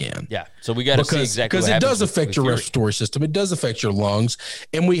themselves again. Yeah. So we got to see exactly what happens. Because it does affect your respiratory system. It does affect your lungs.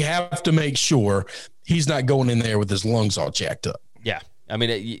 And we have to make sure he's not going in there with his lungs all jacked up. Yeah. I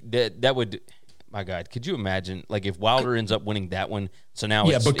mean, that would, my God, could you imagine, like, if Wilder ends up winning that one? So now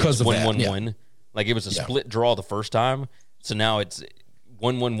it's 1-1-1. Like, it was a split draw the first time. So now it's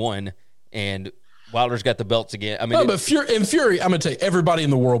 1-1-1. And Wilder's got the belts again. I mean, but Fury, I'm going to tell you, everybody in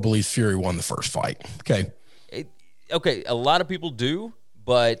the world believes Fury won the first fight. Okay. Okay. A lot of people do,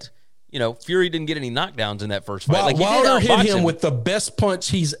 but, Fury didn't get any knockdowns in that first fight. Wilder hit him with the best punch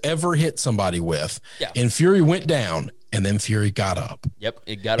he's ever hit somebody with. Yeah. And Fury went down, and then Fury got up. Yep.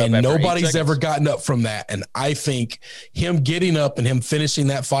 It got up. And nobody's ever gotten up from that. And I think him getting up and him finishing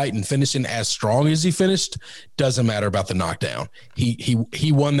that fight and finishing as strong as he finished doesn't matter about the knockdown.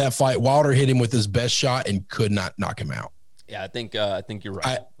 He won that fight. Wilder hit him with his best shot and could not knock him out. Yeah, I think you're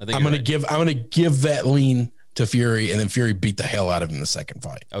right. I'm going to give that lean to Fury, and then Fury beat the hell out of him in the second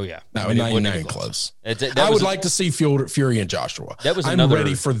fight. Oh yeah, not even close. I would like to see Fury and Joshua. I'm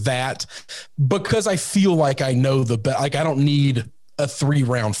ready for that because I feel like I know I don't need a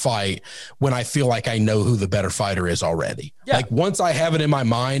 3-round fight when I feel like I know who the better fighter is already. Yeah. Like, once I have it in my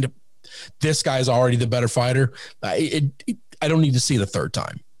mind, this guy's already the better fighter. I don't need to see it a third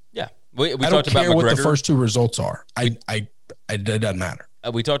time. Yeah, we I talked don't care about what McGregor. The first two results are. It doesn't matter.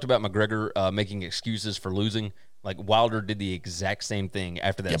 We talked about McGregor making excuses for losing. Like, Wilder did the exact same thing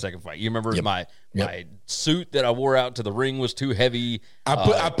after that second fight. You remember my suit that I wore out to the ring was too heavy.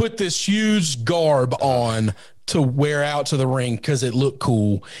 I put this huge garb on to wear out to the ring because it looked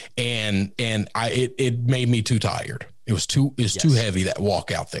cool, and it made me too tired. It was too heavy, that walk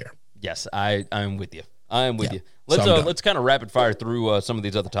out there. Yes, I'm with you. I'm with you. Let's kind of rapid fire through some of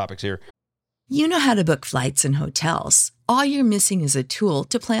these other topics here. You know how to book flights and hotels. All you're missing is a tool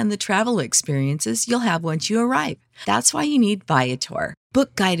to plan the travel experiences you'll have once you arrive. That's why you need Viator.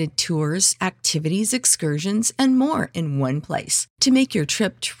 Book guided tours, activities, excursions, and more in one place to make your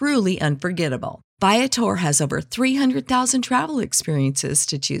trip truly unforgettable. Viator has over 300,000 travel experiences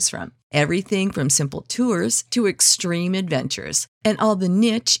to choose from. Everything from simple tours to extreme adventures and all the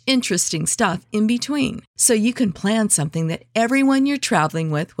niche, interesting stuff in between. So you can plan something that everyone you're traveling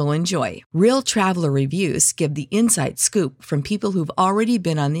with will enjoy. Real traveler reviews give the inside scoop from people who've already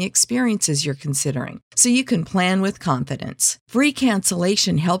been on the experiences you're considering. So you can plan with confidence. Free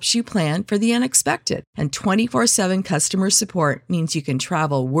cancellation helps you plan for the unexpected. And 24/7 customer support means you can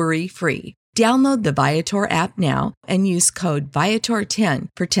travel worry-free. Download the Viator app now and use code Viator10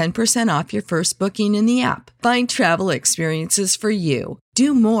 for 10% off your first booking in the app. Find travel experiences for you.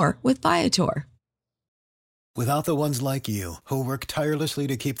 Do more with Viator. Without the ones like you, who work tirelessly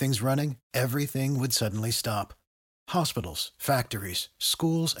to keep things running, everything would suddenly stop. Hospitals, factories,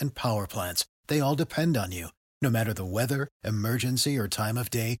 schools, and power plants, they all depend on you. No matter the weather, emergency, or time of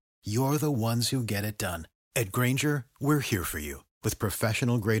day, you're the ones who get it done. At Grainger, we're here for you with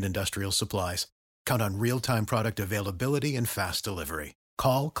professional-grade industrial supplies. Count on real-time product availability and fast delivery.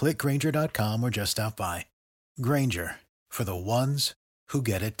 Call, clickgrainger.com, or just stop by. Grainger, for the ones who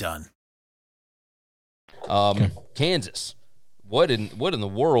get it done. Kansas. What in the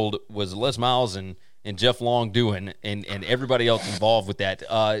world was Les Miles and Jeff Long doing, and everybody else involved with that?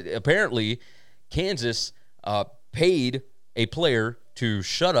 Apparently, Kansas paid a player to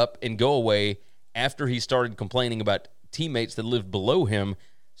shut up and go away after he started complaining about teammates that lived below him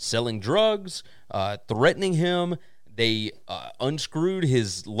selling drugs, threatening him. They unscrewed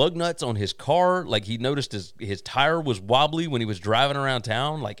his lug nuts on his car. Like, he noticed his tire was wobbly when he was driving around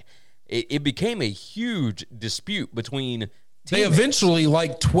town. Like, it became a huge dispute between teammates. They eventually,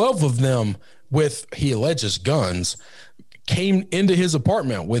 like 12 of them with, he alleges, guns, came into his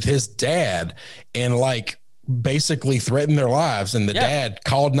apartment with his dad and, like, basically threatened their lives. And the dad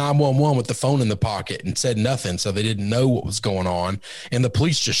called 911 with the phone in the pocket and said nothing. So they didn't know what was going on. And the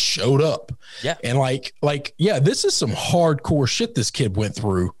police just showed up. Yeah. And this is some hardcore shit this kid went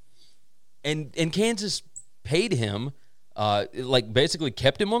through. And Kansas paid him, basically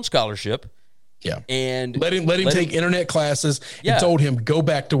kept him on scholarship. Yeah. And let him take internet classes and told him, go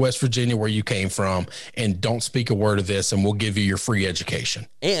back to West Virginia where you came from and don't speak a word of this, and we'll give you your free education.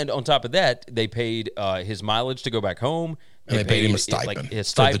 And on top of that, they paid his mileage to go back home. And they paid him a stipend, for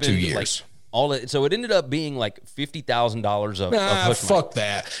the 2 years. So it ended up being like $50,000 of fuck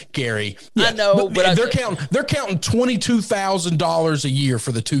that, Gary. Yeah, I know, but they're counting $22,000 a year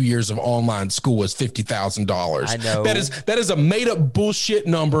for the 2 years of online school as $50,000. I know that is a made up bullshit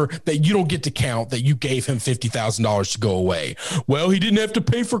number that you don't get to count. That you gave him $50,000 to go away. Well, he didn't have to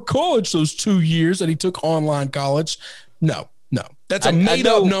pay for college those 2 years that he took online college. No. That's a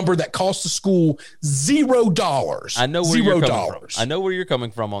made-up number that cost the school $0. I know where you're coming from. I know where you're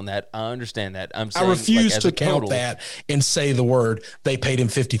coming from on that. I understand that. I'm saying, I refuse to count that and say the word they paid him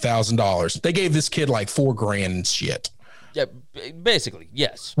 $50,000. They gave this kid like $4,000 and shit. Yeah, basically,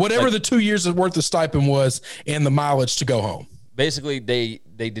 yes. Whatever the 2 years worth of stipend was and the mileage to go home. Basically, they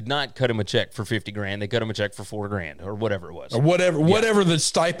did not cut him a check for $50,000. They cut him a check for $4,000 or whatever it was. Or whatever the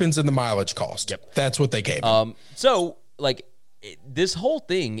stipends and the mileage cost. Yep. That's what they gave him. So, this whole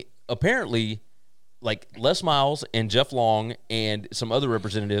thing, apparently, Les Miles and Jeff Long and some other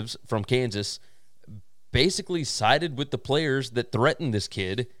representatives from Kansas basically sided with the players that threatened this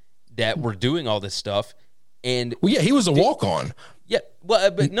kid that were doing all this stuff. And he was a walk-on. Yeah,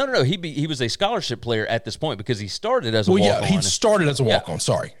 well, but no. He was a scholarship player at this point because he started as a walk-on. Well, yeah, he started as a walk-on.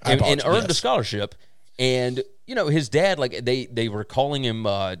 Sorry, and earned a scholarship. And his dad, they were calling him.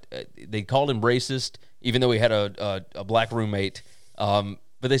 They called him racist, even though he had a black roommate. But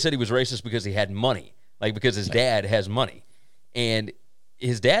they said he was racist because he had money, because his dad has money, and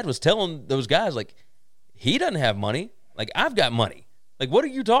his dad was telling those guys he doesn't have money. I've got money. What are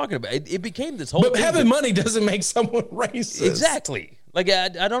you talking about? It became this whole. But having money doesn't make someone racist. Exactly. I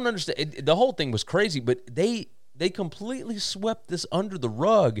don't understand. The whole thing was crazy, but they completely swept this under the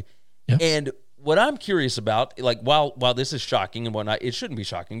rug. Yeah. And what I'm curious about, while this is shocking and whatnot, it shouldn't be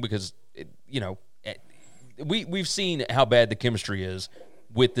shocking because we've seen how bad the chemistry is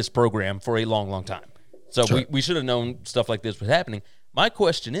with this program for a long, long time. So sure. we should have known stuff like this was happening. My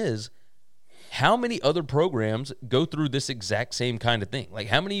question is, how many other programs go through this exact same kind of thing?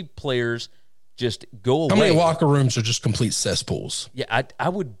 How many players just go away? How many locker rooms are just complete cesspools? Yeah, I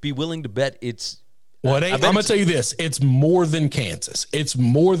would be willing to bet it's... Well, I'm going to tell you this. It's more than Kansas. It's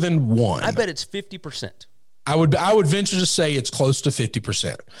more than one. I bet it's 50%. I would venture to say it's close to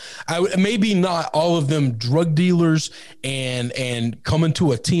 50%. Maybe not all of them drug dealers and coming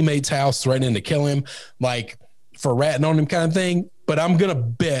to a teammate's house threatening to kill him, for ratting on him kind of thing. But I'm going to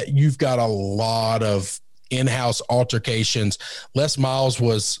bet you've got a lot of in-house altercations. Les Miles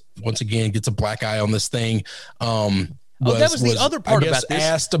once again, gets a black eye on this thing. That was the other part about this.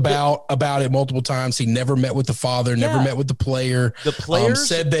 Asked about it multiple times. He never met with the father, never met with the player. The players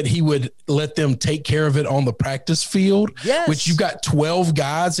said that he would let them take care of it on the practice field. Yes. Which you've got 12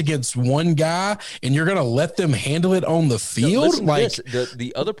 guys against one guy, and you're going to let them handle it on the field?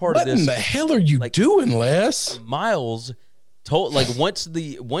 The other part of this. What in the hell are you doing, Les? Miles told once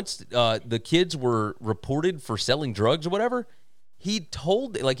the kids were reported for selling drugs or whatever, he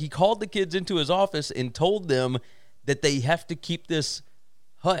called the kids into his office and told them that they have to keep this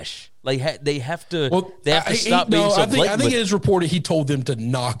hush. Like they have to stop being so blatant. I think it is reported he told them to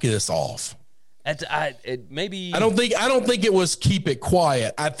knock this off. Maybe I don't think it was keep it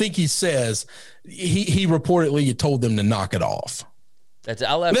quiet. I think he says he reportedly told them to knock it off. Hang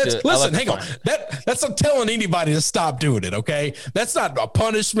on. That's not telling anybody to stop doing it. Okay, that's not a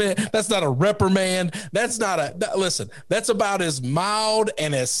punishment. That's not a reprimand. That's about as mild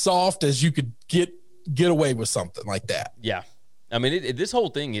and as soft as you could get away with something like that. Yeah, I mean, this whole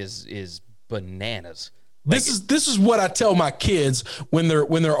thing is bananas. This is what I tell my kids when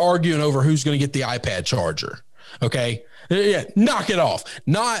they're arguing over who's going to get the iPad charger. Okay. Yeah. Knock it off.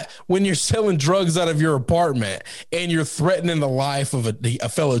 Not when you're selling drugs out of your apartment and you're threatening the life of a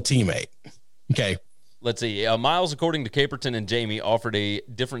fellow teammate. Okay. Let's see. Miles, according to Caperton and Jamie, offered a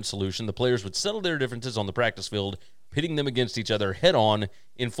different solution. The players would settle their differences on the practice field, pitting them against each other head on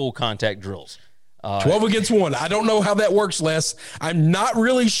in full contact drills. 12 against 1. I don't know how that works, Les. I'm not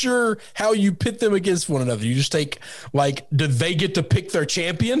really sure how you pit them against one another. You just take, do they get to pick their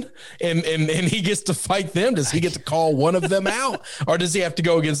champion and he gets to fight them? Does he get to call one of them out, or does he have to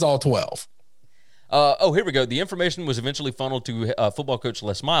go against all 12? Here we go. The information was eventually funneled to football coach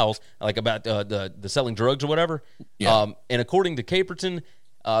Les Miles, about the selling drugs or whatever. Yeah. And according to Caperton,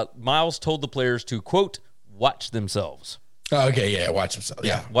 Miles told the players to, quote, watch themselves. Okay, yeah, watch themselves.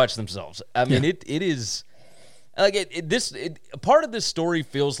 Yeah, watch themselves. I mean, it is part of this story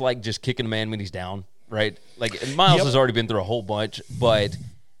feels like just kicking a man when he's down, right? Like Miles has already been through a whole bunch, but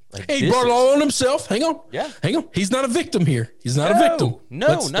he brought it all on himself. Hang on. Yeah. Hang on. He's not a victim here. He's not a victim.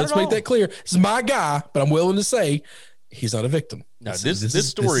 Let's make that clear. This is my guy, but I'm willing to say he's not a victim. No, this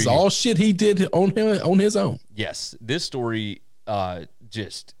story. This is all shit he did on his own. Yes. This story but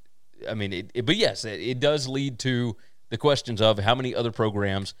yes, it does lead to the questions of how many other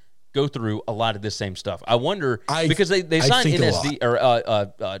programs go through a lot of this same stuff. I wonder, because they signed NSD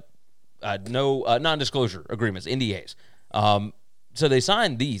or non-disclosure agreements, NDAs. So they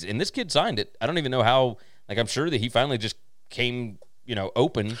signed these, and this kid signed it. I don't even know how. I'm sure that he finally just came,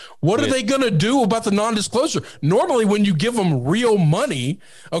 open. What are they going to do about the non-disclosure? Normally, when you give them real money,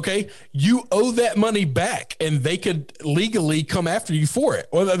 okay, you owe that money back, and they could legally come after you for it.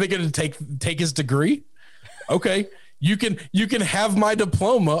 Or are they going to take his degree? Okay. You can have my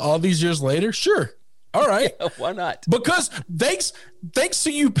diploma all these years later. Sure. All right. Yeah, why not? Because thanks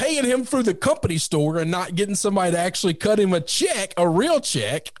to you paying him through the company store and not getting somebody to actually cut him a real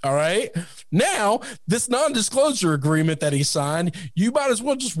check. All right. Now, this non-disclosure agreement that he signed, you might as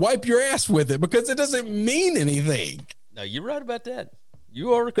well just wipe your ass with it because it doesn't mean anything. No, you're right about that.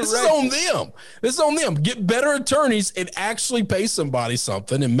 You are correct. This is on them. Get better attorneys and actually pay somebody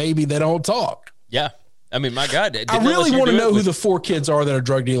something, and maybe they don't talk. Yeah. I mean, my God. I really want to know who the 4 kids are that are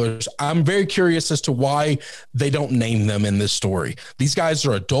drug dealers. I'm very curious as to why they don't name them in this story. These guys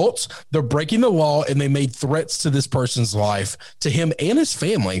are adults. They're breaking the law, and they made threats to this person's life, to him and his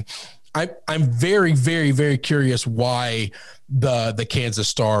family. I'm very, very, very curious why the Kansas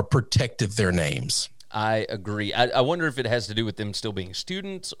Star protected their names. I agree. I wonder if it has to do with them still being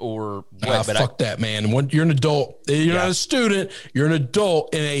students or what. Fuck that, man. When you're an adult, you're not a student. You're an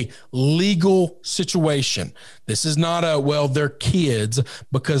adult in a legal situation. This is not they're kids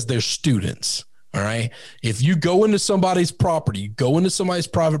because they're students. All right. If you go into somebody's property, you go into somebody's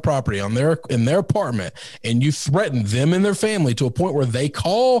private property in their apartment, and you threaten them and their family to a point where they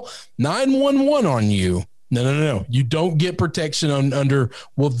call 911 on you. No. You don't get protection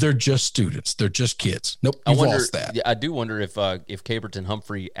they're just students. They're just kids. Nope. You've lost that. Yeah, I do wonder if Caperton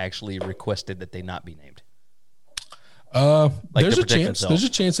Humphrey actually requested that they not be named. There's a chance. There's a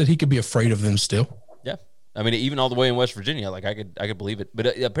chance that he could be afraid of them still. Yeah. I mean, even all the way in West Virginia, I could believe it.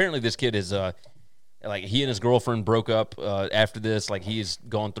 But apparently this kid is he and his girlfriend broke up after this. He's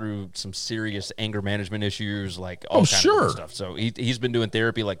gone through some serious anger management issues, all kinds of stuff. So he's been doing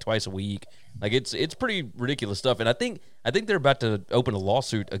therapy twice a week. It's pretty ridiculous stuff. And I think they're about to open a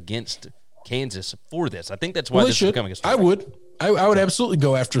lawsuit against Kansas for this. I think that's why this is becoming a story. I would absolutely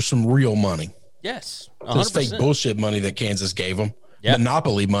go after some real money. Yes, 100%. This fake bullshit money that Kansas gave them,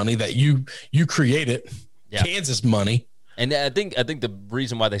 monopoly money that you created, Kansas money. And I think the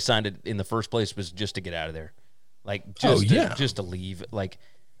reason why they signed it in the first place was just to get out of there, just to leave.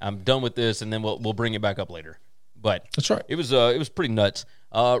 I'm done with this, and then we'll bring it back up later. But that's right. It was pretty nuts.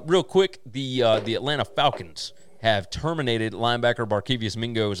 Real quick, the Atlanta Falcons have terminated linebacker Barkevious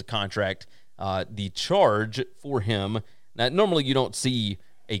Mingo's contract. The charge for him. Now, normally you don't see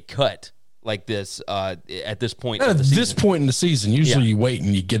a cut like this at this point. At this point in the season, usually you wait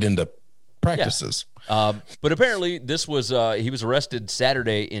and you get into practices. Yeah. But apparently this was he was arrested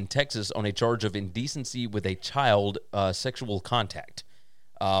Saturday in Texas on a charge of indecency with a child sexual contact.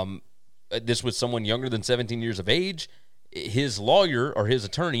 This was someone younger than 17 years of age. His lawyer or his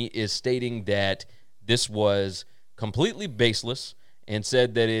attorney is stating that this was completely baseless and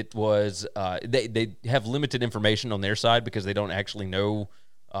said that it was they have limited information on their side because they don't actually know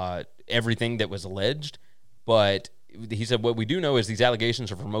everything that was alleged. But he said, what we do know is these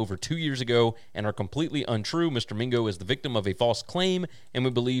allegations are from over 2 years ago and are completely untrue. Mr. Mingo is the victim of a false claim, and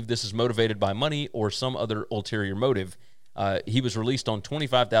we believe this is motivated by money or some other ulterior motive. He was released on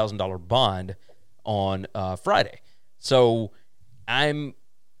 $25,000 bond on Friday. So I'm,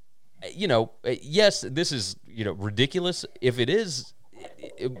 yes, this is, ridiculous. If it is,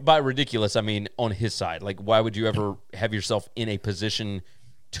 by ridiculous, I mean on his side. Like, why would you ever have yourself in a position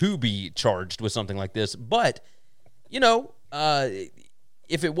to be charged with something like this? But,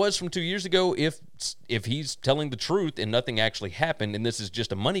 if it was from 2 years ago, if he's telling the truth and nothing actually happened and this is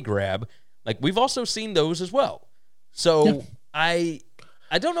just a money grab, like we've also seen those as well. So I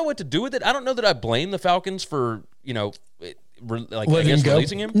don't know what to do with it. I don't know that I blame the Falcons for,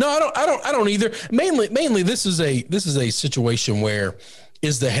 releasing him. No, I don't either. Mainly this is a situation where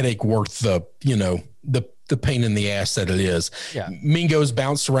is the headache worth the pain in the ass that it is. Yeah. Mingo's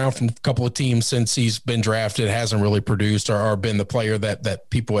bounced around from a couple of teams since he's been drafted, hasn't really produced or been the player that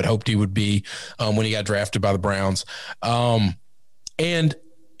people had hoped he would be when he got drafted by the Browns. And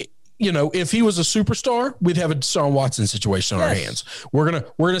if he was a superstar, we'd have a Deshaun Watson situation on our hands. We're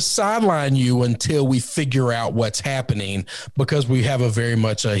gonna sideline you until we figure out what's happening because we have a very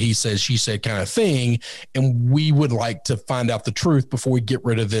much a he said, she said kind of thing, and we would like to find out the truth before we get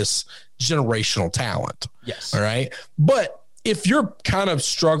rid of this generational talent. Yes. All right. But if you're kind of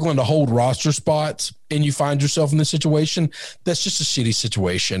struggling to hold roster spots and you find yourself in this situation, that's just a shitty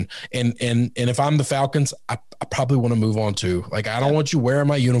situation. And if I'm the Falcons, I probably want to move on too. Like, I don't want you wearing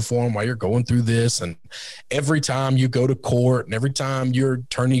my uniform while you're going through this. And every time you go to court and every time your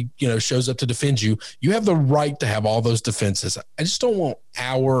attorney, shows up to defend you, you have the right to have all those defenses. I just don't want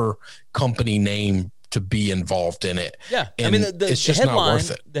our company name to be involved in it. Yeah. And it's just not worth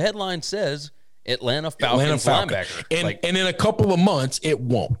it. The headline says Atlanta Falcons linebacker. And in a couple of months, it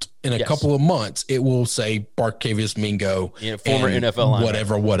won't. In a couple of months, it will say Barkevious Mingo, former NFL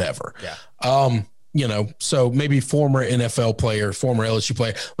linebacker. Whatever. Yeah. So maybe former NFL player, former LSU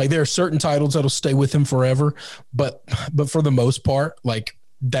player. Like, there are certain titles that'll stay with him forever, but for the most part, like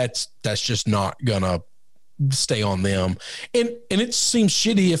that's just not gonna stay on them. And it seems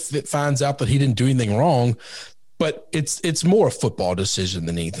shitty if it finds out that he didn't do anything wrong. But it's more a football decision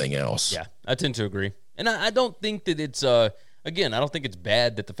than anything else. Yeah, I tend to agree. And I don't think that it's, again, I don't think it's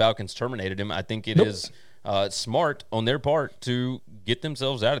bad that the Falcons terminated him. I think it is smart on their part to get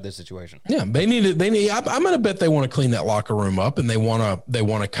themselves out of this situation. Yeah, they need. I'm going to bet they want to clean that locker room up, and they want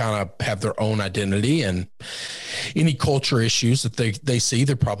to kind of have their own identity, and any culture issues that they see,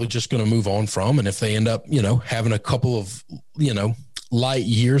 they're probably just going to move on from. And if they end up, having a couple of, light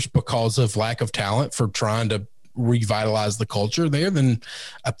years because of lack of talent for trying to revitalize the culture there, then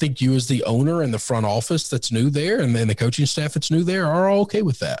I think you as the owner and the front office that's new there and then the coaching staff that's new there are all okay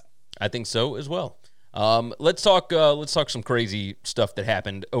with that. I think so as well. Let's talk some crazy stuff that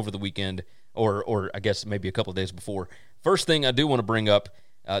happened over the weekend or I guess maybe a couple of days before. First thing I do want to bring up,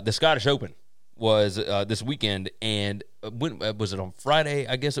 the Scottish Open was this weekend, and when was it on Friday?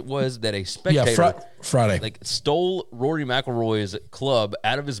 I guess it was that a spectator Friday stole Rory McIlroy's club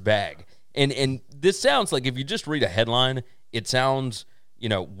out of his bag. And this sounds like, if you just read a headline, it sounds,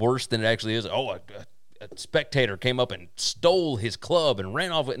 worse than it actually is. Oh, a spectator came up and stole his club and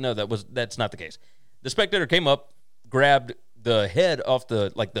ran off with. No, that's not the case. The spectator came up, grabbed the head off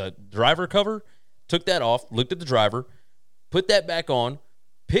the driver cover, took that off, looked at the driver, put that back on,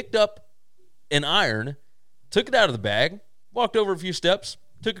 picked up an iron, took it out of the bag, walked over a few steps,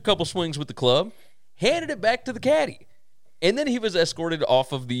 took a couple swings with the club, handed it back to the caddy. And then he was escorted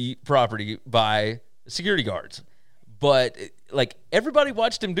off of the property by security guards. But, everybody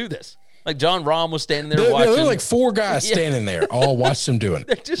watched him do this. Like, John Rahm was standing there watching. There were like four guys standing there, all watched him doing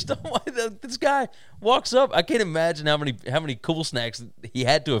it. This guy walks up. I can't imagine how many cool snacks he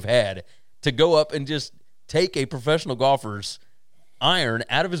had to have had to go up and just take a professional golfer's iron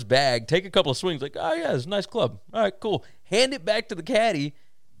out of his bag, take a couple of swings, like, oh, yeah, it's a nice club. All right, cool. Hand it back to the caddy,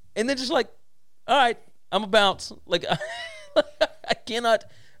 and then just all right, I'm a bounce. I cannot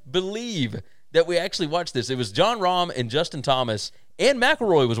believe that we actually watched this. It was John Rahm and Justin Thomas, and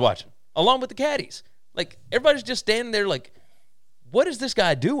McIlroy was watching, along with the caddies. Everybody's just standing there what is this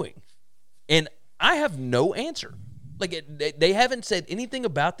guy doing? And I have no answer. They haven't said anything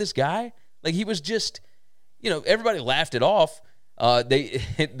about this guy. Like, he was just, everybody laughed it off.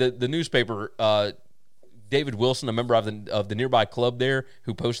 The newspaper, David Wilson, a member of the nearby club there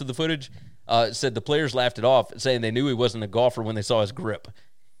who posted the footage, said the players laughed it off, saying they knew he wasn't a golfer when they saw his grip.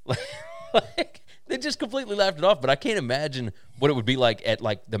 Like, they just completely laughed it off. But I can't imagine what it would be like at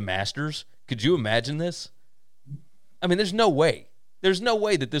like the Masters. Could you imagine this? I mean, there's no way. There's no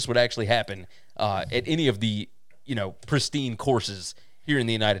way that this would actually happen at any of the pristine courses here in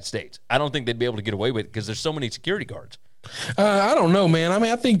the United States. I don't think they'd be able to get away with it because there's so many security guards. I don't know, man. I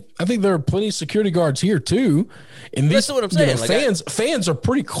mean, I think there are plenty of security guards here too. And that's what I'm saying. Fans are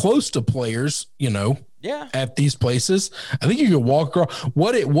pretty close to players, Yeah. at these places. I think you could walk around.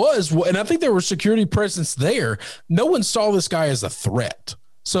 What it was, and I think there was security presence there. No one saw this guy as a threat.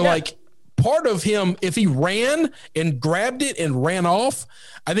 So like part of him, if he ran and grabbed it and ran off,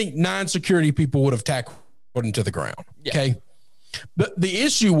 I think 9 security people would have tackled him to the ground. Yeah. Okay. But the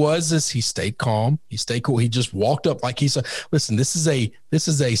issue is he stayed calm. He stayed cool. He just walked up like he said, listen, this is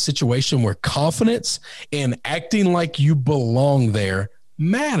a situation where confidence and acting like you belong there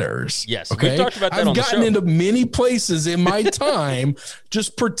matters. Yes. Okay. We've talked about that I've on the gotten show. into many places in my time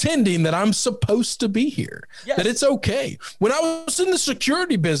just pretending that I'm supposed to be here, Yes. that it's okay. When I was in the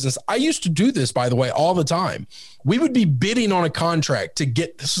security business, I used to do this, by the way, all the time. We would be bidding on a contract to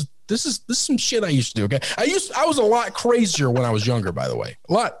get this is some shit I used to do. Okay. I was a lot crazier when I was younger, by the way,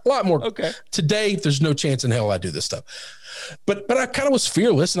 a lot more. Okay. Today, there's no chance in hell I do this stuff. But I kind of was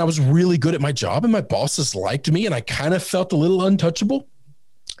fearless and I was really good at my job and my bosses liked me and I kind of felt a little untouchable.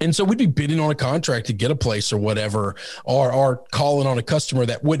 And so we'd be bidding on a contract to get a place or whatever, or calling on a customer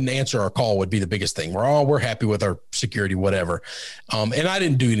that wouldn't answer our call would be the biggest thing. We're happy with our security, whatever. And I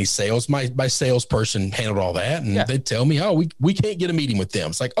didn't do any sales. My salesperson handled all that. And they'd tell me, oh, we can't get a meeting with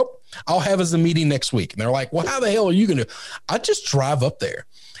them. It's like, oh, I'll have us a meeting next week. And they're like, well, how the hell are you going to? I just drive up there.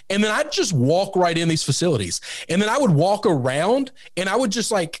 And then I'd just walk right in these facilities. And then I would walk around and I would just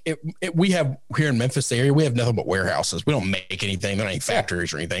like, we have here in Memphis area, we have nothing but warehouses. We don't make anything. There ain't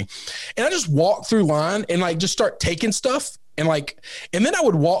factories or anything. And I just walk through line and like just start taking stuff. And then I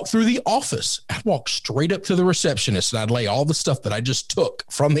would walk through the office. I'd walk straight up to the receptionist and I'd lay all the stuff that I just took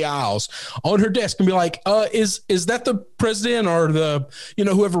from the aisles on her desk and be like, is that the president or the,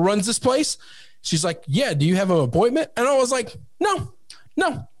 whoever runs this place? She's like, yeah. Do you have an appointment? And I was like, no.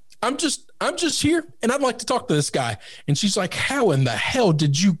 I'm just here and I'd like to talk to this guy. And she's like, how in the hell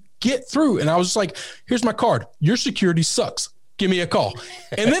did you get through? And I was like, here's my card. Your security sucks. Give me a call.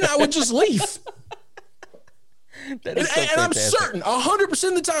 And then I would just leave. And I'm certain 100%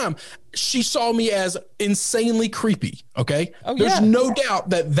 of the time she saw me as insanely creepy. Okay. There's no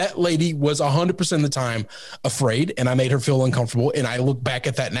doubt that lady was 100% of the time afraid and I made her feel uncomfortable. And I look back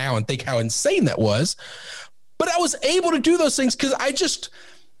at that now and think how insane that was. But I was able to do those things because I just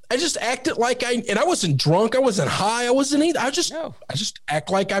acted like and I wasn't drunk. I wasn't high. I wasn't either. I just act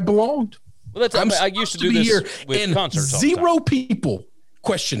like I belonged. Well, I used to do this here with concerts. Zero people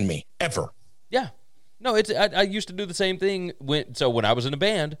questioned me ever. Yeah. No, I used to do the same thing when I was in a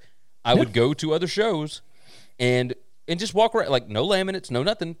band, I would go to other shows and just walk around, like no laminates, no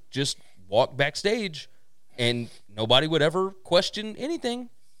nothing, just walk backstage and nobody would ever question anything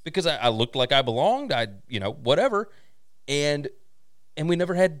because I looked like I belonged. Whatever. And we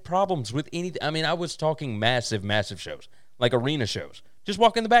never had problems with anything. I mean, I was talking massive, massive shows, like arena shows. Just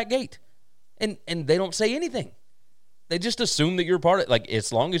walk in the back gate and they don't say anything. They just assume that you're a part of it. Like,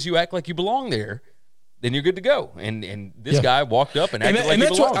 as long as you act like you belong there, then you're good to go. And this guy walked up and acted like he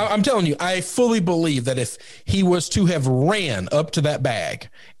belonged. What I'm telling you, I fully believe that if he was to have ran up to that bag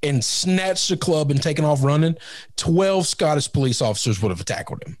and snatched the club and taken off running, 12 Scottish police officers would have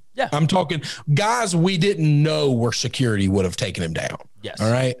tackled him. Yeah. I'm talking guys we didn't know were security would have taken him down. Yes. All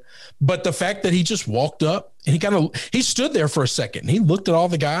right. But the fact that he just walked up and he stood there for a second. He looked at all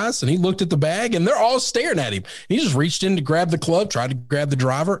the guys and he looked at the bag and they're all staring at him. He just reached in to grab the club, tried to grab the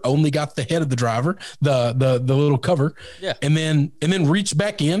driver, only got the head of the driver, the little cover. Yeah. And then reached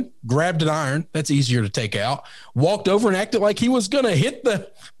back in, grabbed an iron. That's easier to take out. Walked over and acted like he was going to hit the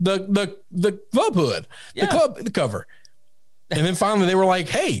club hood, the cover. And then finally they were like,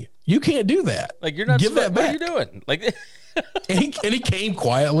 hey, you can't do that. Like, you're not give that back. What are you doing? Like, and he came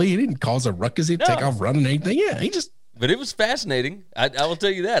quietly. He didn't cause a ruckus. He didn't take off running or anything. Yeah, But it was fascinating. I will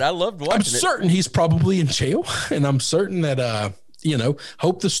tell you that. I loved watching it. I'm certain he's probably in jail, and I'm certain that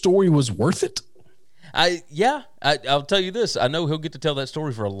hope the story was worth it. I'll tell you this. I know he'll get to tell that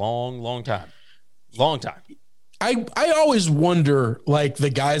story for a long, long time. Long time. I always wonder, like, the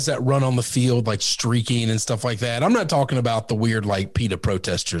guys that run on the field, like streaking and stuff like that. I'm not talking about the weird, like, PETA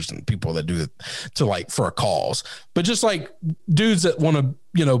protesters and people that do it to, like, for a cause, but just like dudes that want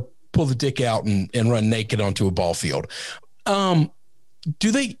to, pull the dick out and run naked onto a ball field.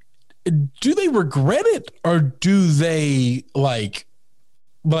 Do they regret it, or do they like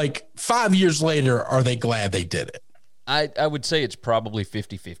 5 years later, are they glad they did it? I would say it's probably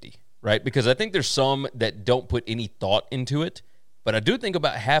 50-50, right? Because I think there's some that don't put any thought into it, but I do think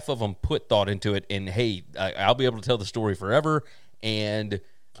about half of them put thought into it, and hey, I'll be able to tell the story forever, and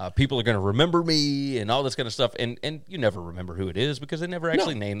people are going to remember me and all this kind of stuff. And you never remember who it is because they never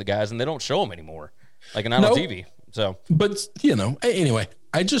actually name the guys, and they don't show them anymore, like not on TV. So, but anyway,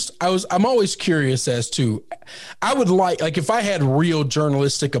 I'm always curious as to, I would like if I had real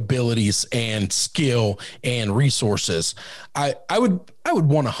journalistic abilities and skill and resources, I would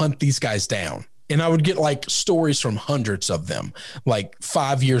want to hunt these guys down, and I would get like stories from hundreds of them, like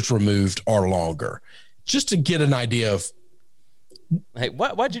 5 years removed or longer, just to get an idea of, hey,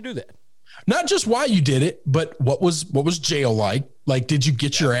 why'd you do that? Not just why you did it, but what was jail like? Like, did you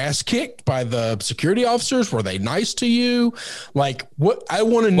get your ass kicked by the security officers? Were they nice to you? Like, what I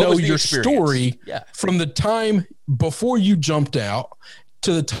want to know your story from the time before you jumped out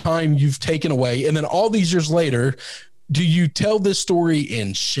to the time you've taken away. And then all these years later, do you tell this story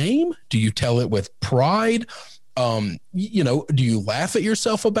in shame? Do you tell it with pride? Do you laugh at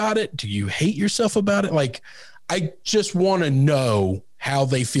yourself about it? Do you hate yourself about it? Like, I just want to know how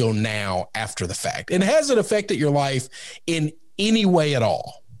they feel now after the fact. And has it affected your life in any way at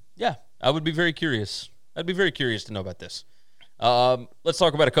all? Yeah, I would be very curious. I'd be very curious to know about this. Let's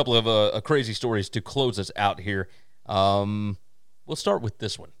talk about a couple of crazy stories to close us out here. We'll start with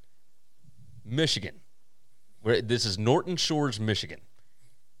this one. Michigan. This is Norton Shores, Michigan.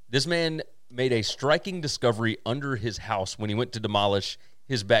 This man made a striking discovery under his house when he went to demolish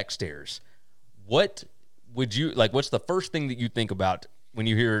his back stairs. What would you like? What's the first thing that you think about when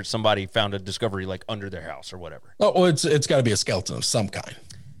you hear somebody found a discovery like under their house or whatever? Oh, well, it's got to be a skeleton of some kind.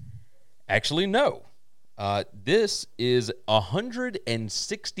 Actually, no. This is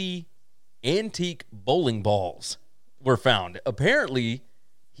 160 antique bowling balls were found. Apparently,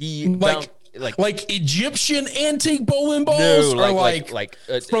 he found like Egyptian antique bowling balls, no, or like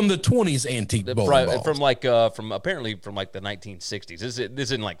from the 20s antique bowling balls, from apparently from like the 1960s. This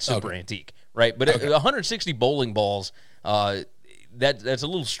isn't like super antique, right? But 160 bowling balls, that's a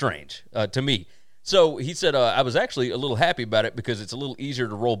little strange to me. So he said, I was actually a little happy about it because it's a little easier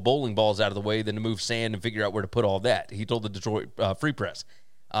to roll bowling balls out of the way than to move sand and figure out where to put all that. He told the Detroit Free Press.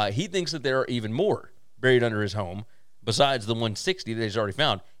 He thinks that there are even more buried under his home besides the 160 that he's already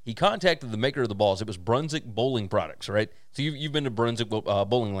found. He contacted the maker of the balls. It was Brunswick Bowling Products, right? So you've been to Brunswick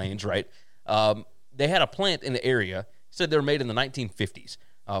bowling lanes, right? They had a plant in the area. He said they were made in the 1950s.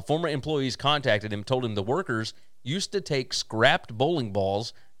 Former employees contacted him, told him the workers used to take scrapped bowling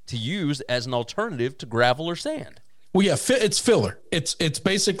balls to use as an alternative to gravel or sand. Well, yeah, it's filler. It's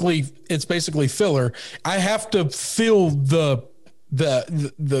basically filler. I have to fill the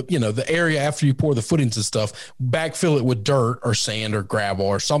area after you pour the footings and stuff, backfill it with dirt or sand or gravel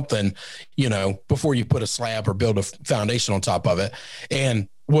or something, before you put a slab or build a foundation on top of it. And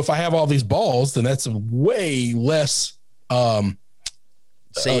if I have all these balls, then that's way less concrete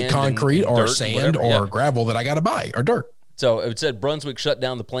or sand or gravel that I got to buy, or dirt. So it said Brunswick shut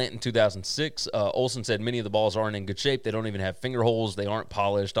down the plant in 2006. Olson said many of the balls aren't in good shape. They don't even have finger holes. They aren't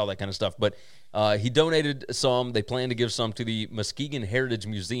polished, all that kind of stuff. But he donated some. They plan to give some to the Muskegon Heritage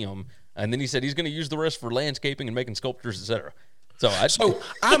Museum. And then he said he's going to use the rest for landscaping and making sculptures, etc. So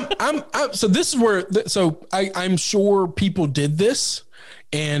this is where I'm sure people did this,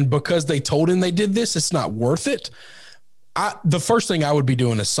 and because they told him they did this, it's not worth it. The first thing I would be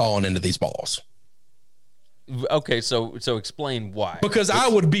doing is sawing into these balls. Okay, so explain why. Because I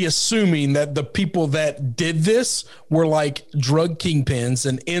would be assuming that the people that did this were like drug kingpins,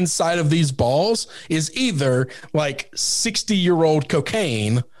 and inside of these balls is either like 60-year-old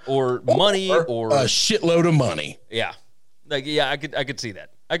cocaine or money or a shitload of money. Yeah. I could see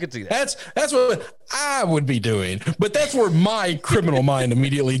that. I could see that. That's what I would be doing. But that's where my criminal mind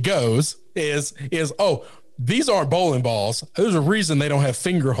immediately goes is these aren't bowling balls. There's a reason they don't have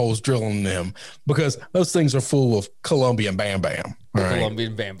finger holes drilled in them, because those things are full of Colombian Bam Bam.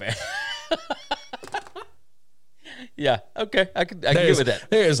 Colombian Bam Bam. Yeah, okay. I could get with that.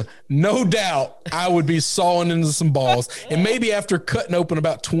 There's no doubt I would be sawing into some balls, and maybe after cutting open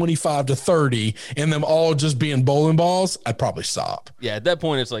about 25 to 30 and them all just being bowling balls, I'd probably stop. Yeah, at that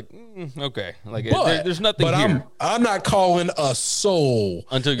point it's like, okay. Like there's nothing here. I'm not calling a soul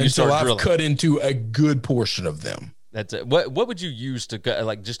until I've drilling. Cut into a good portion of them. That's it. What would you use to cut,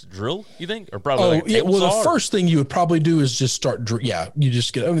 like just to drill, you think? Or probably the first thing you would probably do is just start you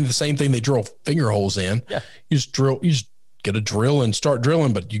just get the same thing they drill finger holes in. Yeah. You just get a drill and start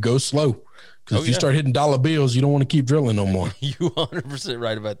drilling, but you go slow. Because if you start hitting dollar bills, you don't want to keep drilling no more. You 100%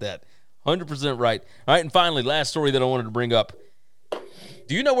 right about that. 100% right. All right, and finally, last story that I wanted to bring up.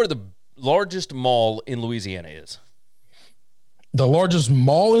 Do you know where the largest mall in Louisiana is? The largest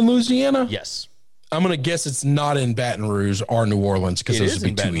mall in Louisiana? Yes. I'm going to guess it's not in Baton Rouge or New Orleans because those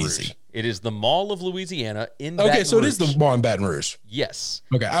would be too Rouge. easy. It is the Mall of Louisiana in Baton Rouge. Okay, so it is the mall in Baton Rouge. Yes.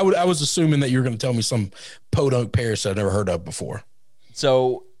 Okay, I was assuming that you were going to tell me some podunk Paris I've never heard of before.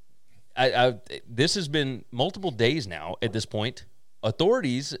 So this has been multiple days now at this point.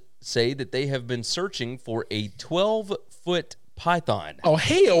 Authorities say that they have been searching for a 12-foot python. Oh,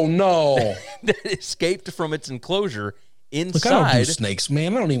 hell no. That escaped from its enclosure inside. Look, I don't do snakes,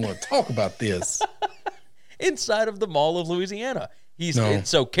 man. I don't even want to talk about this. Inside of the Mall of Louisiana.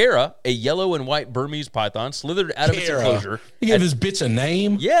 So Kara, a yellow and white Burmese python, slithered out of its enclosure. You gave this bitch a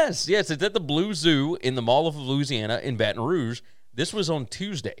name? Yes. It's at the Blue Zoo in the Mall of Louisiana in Baton Rouge. This was on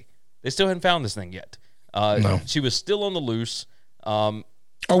Tuesday. They still hadn't found this thing yet. No. She was still on the loose. Are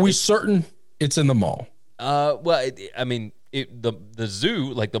we certain it's in the mall? The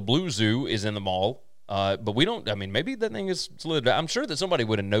zoo, like the Blue Zoo, is in the mall. But we don't. I mean, maybe that thing is slid out. I'm sure that somebody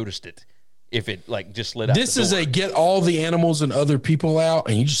would have noticed it if it just slid out. This is a get all the animals and other people out,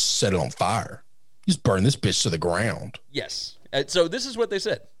 and you just set it on fire. You just burn this bitch to the ground. Yes. So this is what they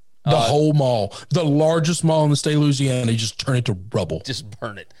said. The whole mall, the largest mall in the state of Louisiana, you just turn it to rubble. Just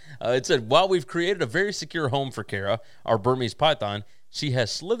burn it. It said, while we've created a very secure home for Kara, our Burmese python, she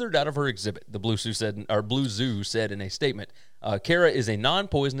has slithered out of her exhibit, the Blue Zoo said in a statement. Kara is a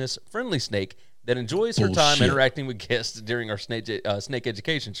non-poisonous, friendly snake that enjoys her time interacting with guests during our snake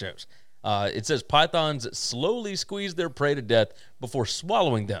education shows. It says pythons slowly squeeze their prey to death before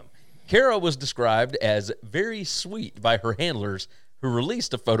swallowing them. Kara was described as very sweet by her handlers, who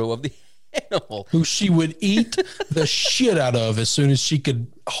released a photo of the animal. Who she would eat the shit out of as soon as she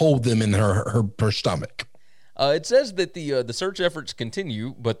could hold them in her stomach. It says that the search efforts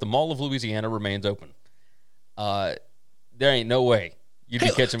continue, but the Mall of Louisiana remains open. There ain't no way you'd be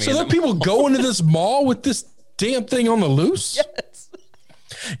catching me. So there are people going to this mall with this damn thing on the loose? Yes.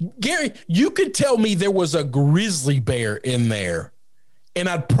 Gary, you could tell me there was a grizzly bear in there, and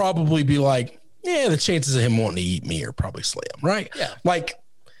I'd probably be like, yeah, the chances of him wanting to eat me are probably slim, right? Yeah. Like,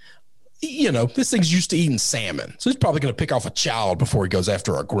 this thing's used to eating salmon, so he's probably going to pick off a child before he goes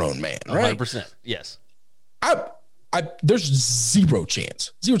after a grown man, right? 100%, yes. There's zero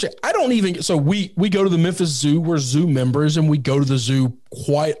chance. I don't even. So we go to the Memphis Zoo. We're zoo members, and we go to the zoo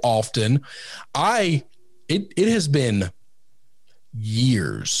quite often. It has been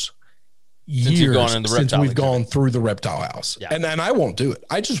years since we've gone through the reptile house. Yeah. And I won't do it.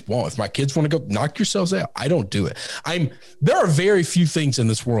 I just won't. If my kids want to go, knock yourselves out. I don't do it. There are very few things in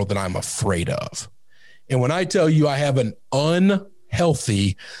this world that I'm afraid of. And when I tell you I have an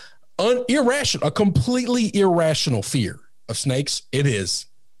unhealthy, a completely irrational fear of snakes, it is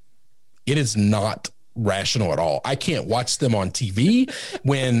not rational at all. I can't watch them on TV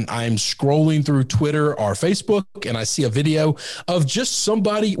when I'm scrolling through Twitter or Facebook and I see a video of just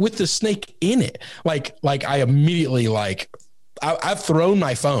somebody with the snake in it. Like I immediately I've thrown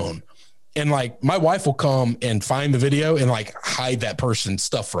my phone, and my wife will come and find the video and hide that person's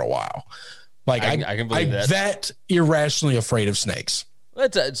stuff for a while. I can believe that. That irrationally afraid of snakes.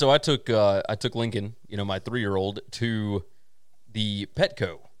 So I took Lincoln, my 3-year-old, to the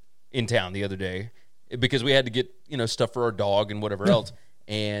Petco in town the other day, because we had to get, stuff for our dog and whatever else.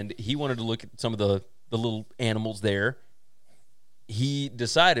 And he wanted to look at some of the little animals there. He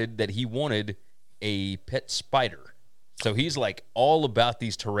decided that he wanted a pet spider. So he's all about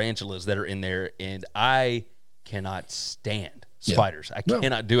these tarantulas that are in there. And I cannot stand spiders. I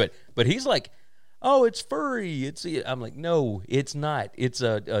cannot do it. But he's like, oh, it's furry. I'm like, no, it's not. It's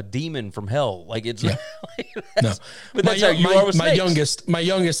a demon from hell. It's not. No. But that's how you are with snakes. My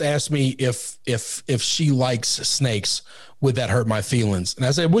youngest asked me if she likes snakes, would that hurt my feelings? And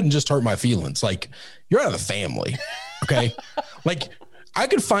I said, it wouldn't just hurt my feelings. You're out of the family, okay? I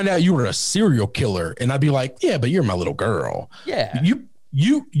could find out you were a serial killer, and I'd be like, yeah, but you're my little girl. Yeah. You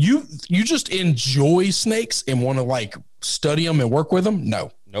just enjoy snakes and want to study them and work with them?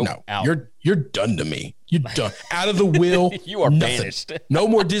 No. Nope, no, out. You're done to me. You're done. Out of the will. You are banished. No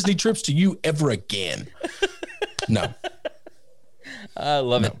more Disney trips to you ever again. No. I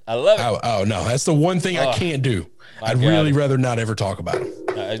love it. I love it. Oh no, that's the one thing I can't do. I'd really rather not ever talk about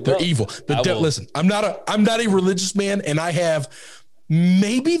them. They're evil. Listen, I'm not a religious man, and I have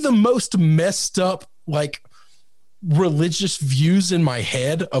maybe the most messed up religious views in my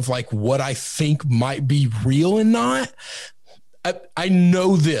head of what I think might be real and not. I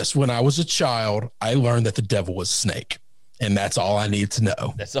know this. When I was a child, I learned that the devil was a snake. And that's all I need to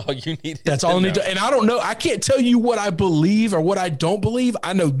know. That's all you need. That's all I need to. And I don't know. I can't tell you what I believe or what I don't believe.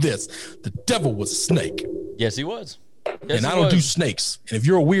 I know this: the devil was a snake. Yes, he was. Yes, and I don't do snakes. And if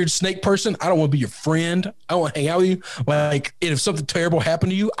you're a weird snake person, I don't want to be your friend. I don't want to hang out with you. Like, if something terrible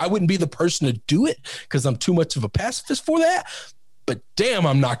happened to you, I wouldn't be the person to do it because I'm too much of a pacifist for that. But damn,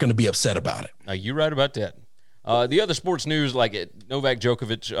 I'm not going to be upset about it. No, you're right about that. The other sports news, like Novak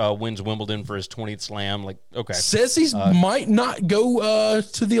Djokovic wins Wimbledon for his 20th slam. Like, okay. Says he might not go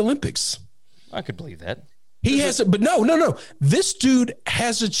to the Olympics. I could believe that. He has it, but no. This dude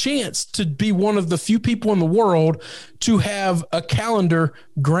has a chance to be one of the few people in the world to have a calendar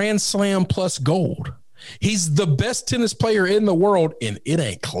Grand Slam plus gold. He's the best tennis player in the world, and it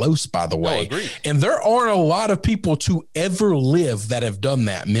ain't close, by the way. No, agreed. And there aren't a lot of people to ever live that have done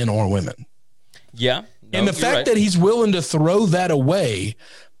that, men or women. Yeah. No, and the fact that he's willing to throw that away,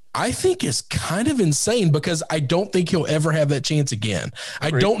 I think is kind of insane because I don't think he'll ever have that chance again.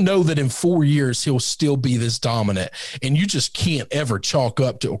 I don't know that in 4 years he'll still be this dominant, and you just can't ever chalk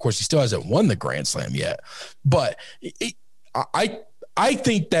up to, of course, he still hasn't won the Grand Slam yet, but I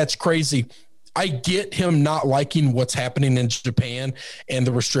think that's crazy. I get him not liking what's happening in Japan and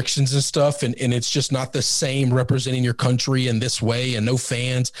the restrictions and stuff. And it's just not the same representing your country in this way and no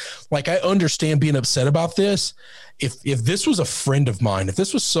fans. Like, I understand being upset about this. If this was a friend of mine, if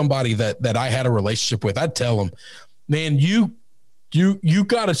this was somebody that I had a relationship with, I'd tell him, man, you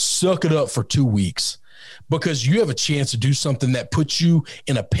got to suck it up for 2 weeks because you have a chance to do something that puts you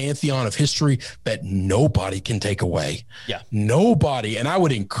in a pantheon of history that nobody can take away. Yeah. Nobody. And I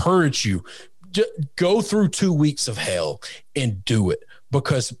would encourage you, go through 2 weeks of hell and do it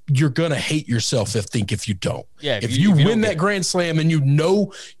because you're going to hate yourself if you don't. Yeah, if you win that Grand Slam and you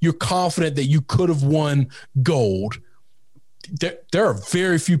know you're confident that you could have won gold, there are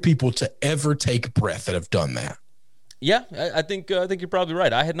very few people to ever take a breath that have done that. Yeah, I think you're probably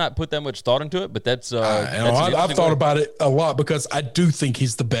right. I had not put that much thought into it, but that's I've thought about it a lot because I do think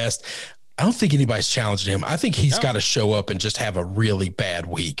he's the best. I don't think anybody's challenging him. I think he's got to show up and just have a really bad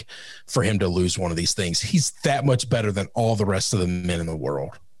week for him to lose one of these things. He's that much better than all the rest of the men in the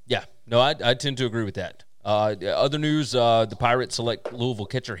world. Yeah, no, I tend to agree with that. Other news, the Pirates select Louisville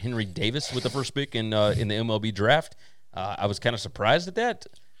catcher Henry Davis with the first pick in the MLB draft. I was kind of surprised at that.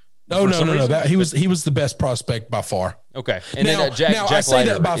 No. He was the best prospect by far. Okay. And now, then Jack I say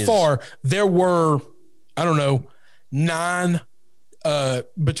Leiter that by far. There were, 9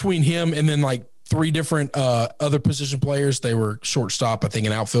 between him and then like 3 different other position players. They were shortstop, I think,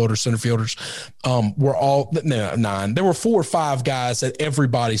 and outfielders, center fielders. Were all 9. There were 4 or 5 guys that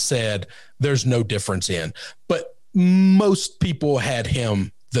everybody said there's no difference in, but most people had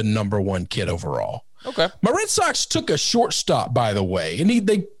him the number 1 kid overall. Okay. My Red Sox took a shortstop, by the way, and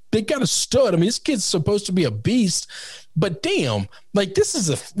they got a stud. I mean, this kid's supposed to be a beast, but damn, like this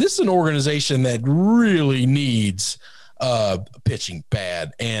is an organization that really needs pitching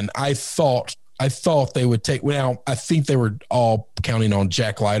bad. And I thought they would take. Well, I think they were all counting on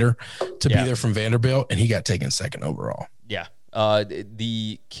Jack Leiter to be there from Vanderbilt, and he got taken 2nd overall. Yeah.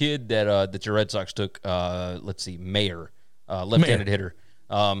 The kid that your Red Sox took, let's see, Mayer, left-handed hitter.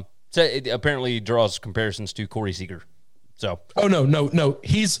 So it apparently draws comparisons to Corey Seager. So no,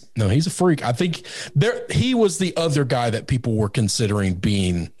 he's a freak. I think he was the other guy that people were considering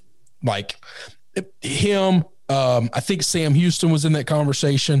being like him. I think Sam Houston was in that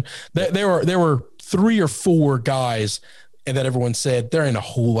conversation. There were 3 or 4 guys, and that everyone said there ain't a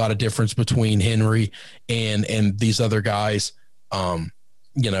whole lot of difference between Henry and these other guys.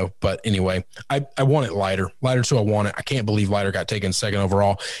 But anyway, I wanted Leiter. Leiter's who I wanted. I can't believe Leiter got taken 2nd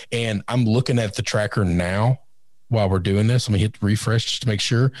overall. And I'm looking at the tracker now while we're doing this. Let me hit refresh just to make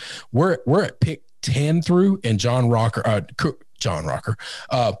sure. We're at pick 10 through, and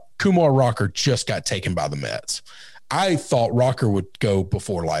Kumar Rocker just got taken by the Mets. I thought Rocker would go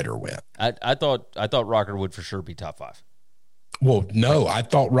before Leiter went. I thought Rocker would for sure be top 5. Well, no, I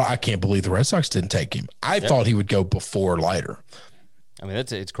can't believe the Red Sox didn't take him. I thought he would go before Leiter. I mean,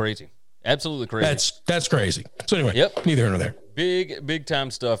 it's crazy. Absolutely crazy. That's crazy. So anyway, neither here nor there. Big time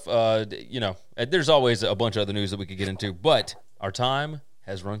stuff. There's always a bunch of other news that we could get into, but our time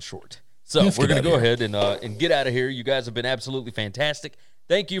has run short. So we're going to go ahead and get out of here. You guys have been absolutely fantastic.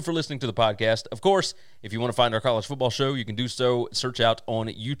 Thank you for listening to the podcast. Of course, if you want to find our college football show, you can do so. Search out on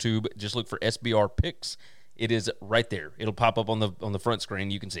YouTube. Just look for SBR Picks. It is right there. It'll pop up on the front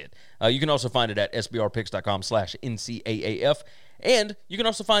screen. You can see it. You can also find it at sbrpicks.com/NCAAF. And you can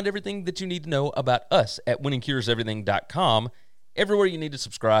also find everything that you need to know about us at winningcureseverything.com. everywhere you need to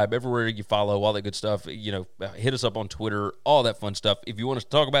subscribe, everywhere you follow, all that good stuff. Hit us up on Twitter, all that fun stuff. If you want us to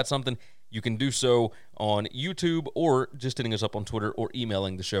talk about something, you can do so on YouTube or just hitting us up on Twitter or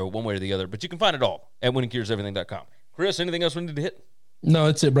emailing the show, one way or the other. But you can find it all at winningcureseverything.com. Chris, anything else we need to hit? No,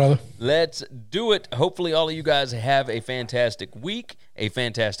 that's it, brother. Let's do it. Hopefully all of you guys have a fantastic week, a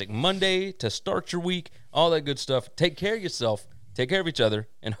fantastic Monday to start your week, all that good stuff. Take care of yourself, take care of each other,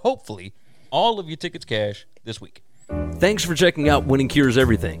 and hopefully all of your tickets cash this week. Thanks for checking out Winning Cures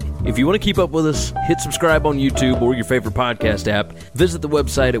Everything. If you want to keep up with us, hit subscribe on YouTube or your favorite podcast app. Visit the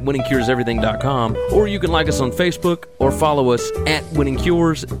website at winningcureseverything.com, or you can like us on Facebook or follow us at Winning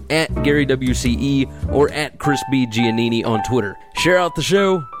Cures, at Gary WCE, or at Chris B. Giannini on Twitter. Share out the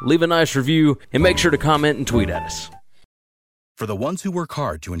show, leave a nice review, and make sure to comment and tweet at us. For the ones who work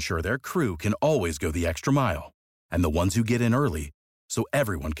hard to ensure their crew can always go the extra mile, and the ones who get in early so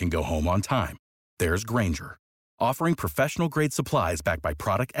everyone can go home on time, there's Grainger, offering professional-grade supplies backed by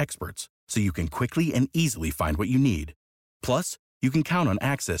product experts so you can quickly and easily find what you need. Plus, you can count on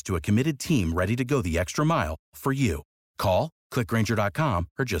access to a committed team ready to go the extra mile for you. Call, click Grainger.com,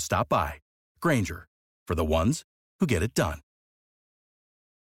 or just stop by. Grainger, for the ones who get it done.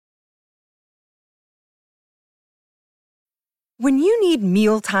 When you need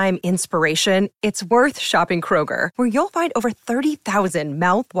mealtime inspiration, it's worth shopping Kroger, where you'll find over 30,000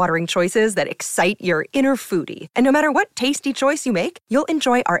 mouth-watering choices that excite your inner foodie. And no matter what tasty choice you make, you'll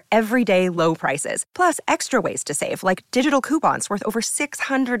enjoy our everyday low prices, plus extra ways to save, like digital coupons worth over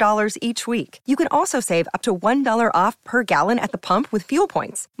 $600 each week. You can also save up to $1 off per gallon at the pump with fuel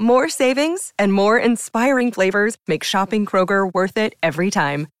points. More savings and more inspiring flavors make shopping Kroger worth it every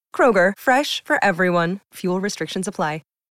time. Kroger, fresh for everyone. Fuel restrictions apply.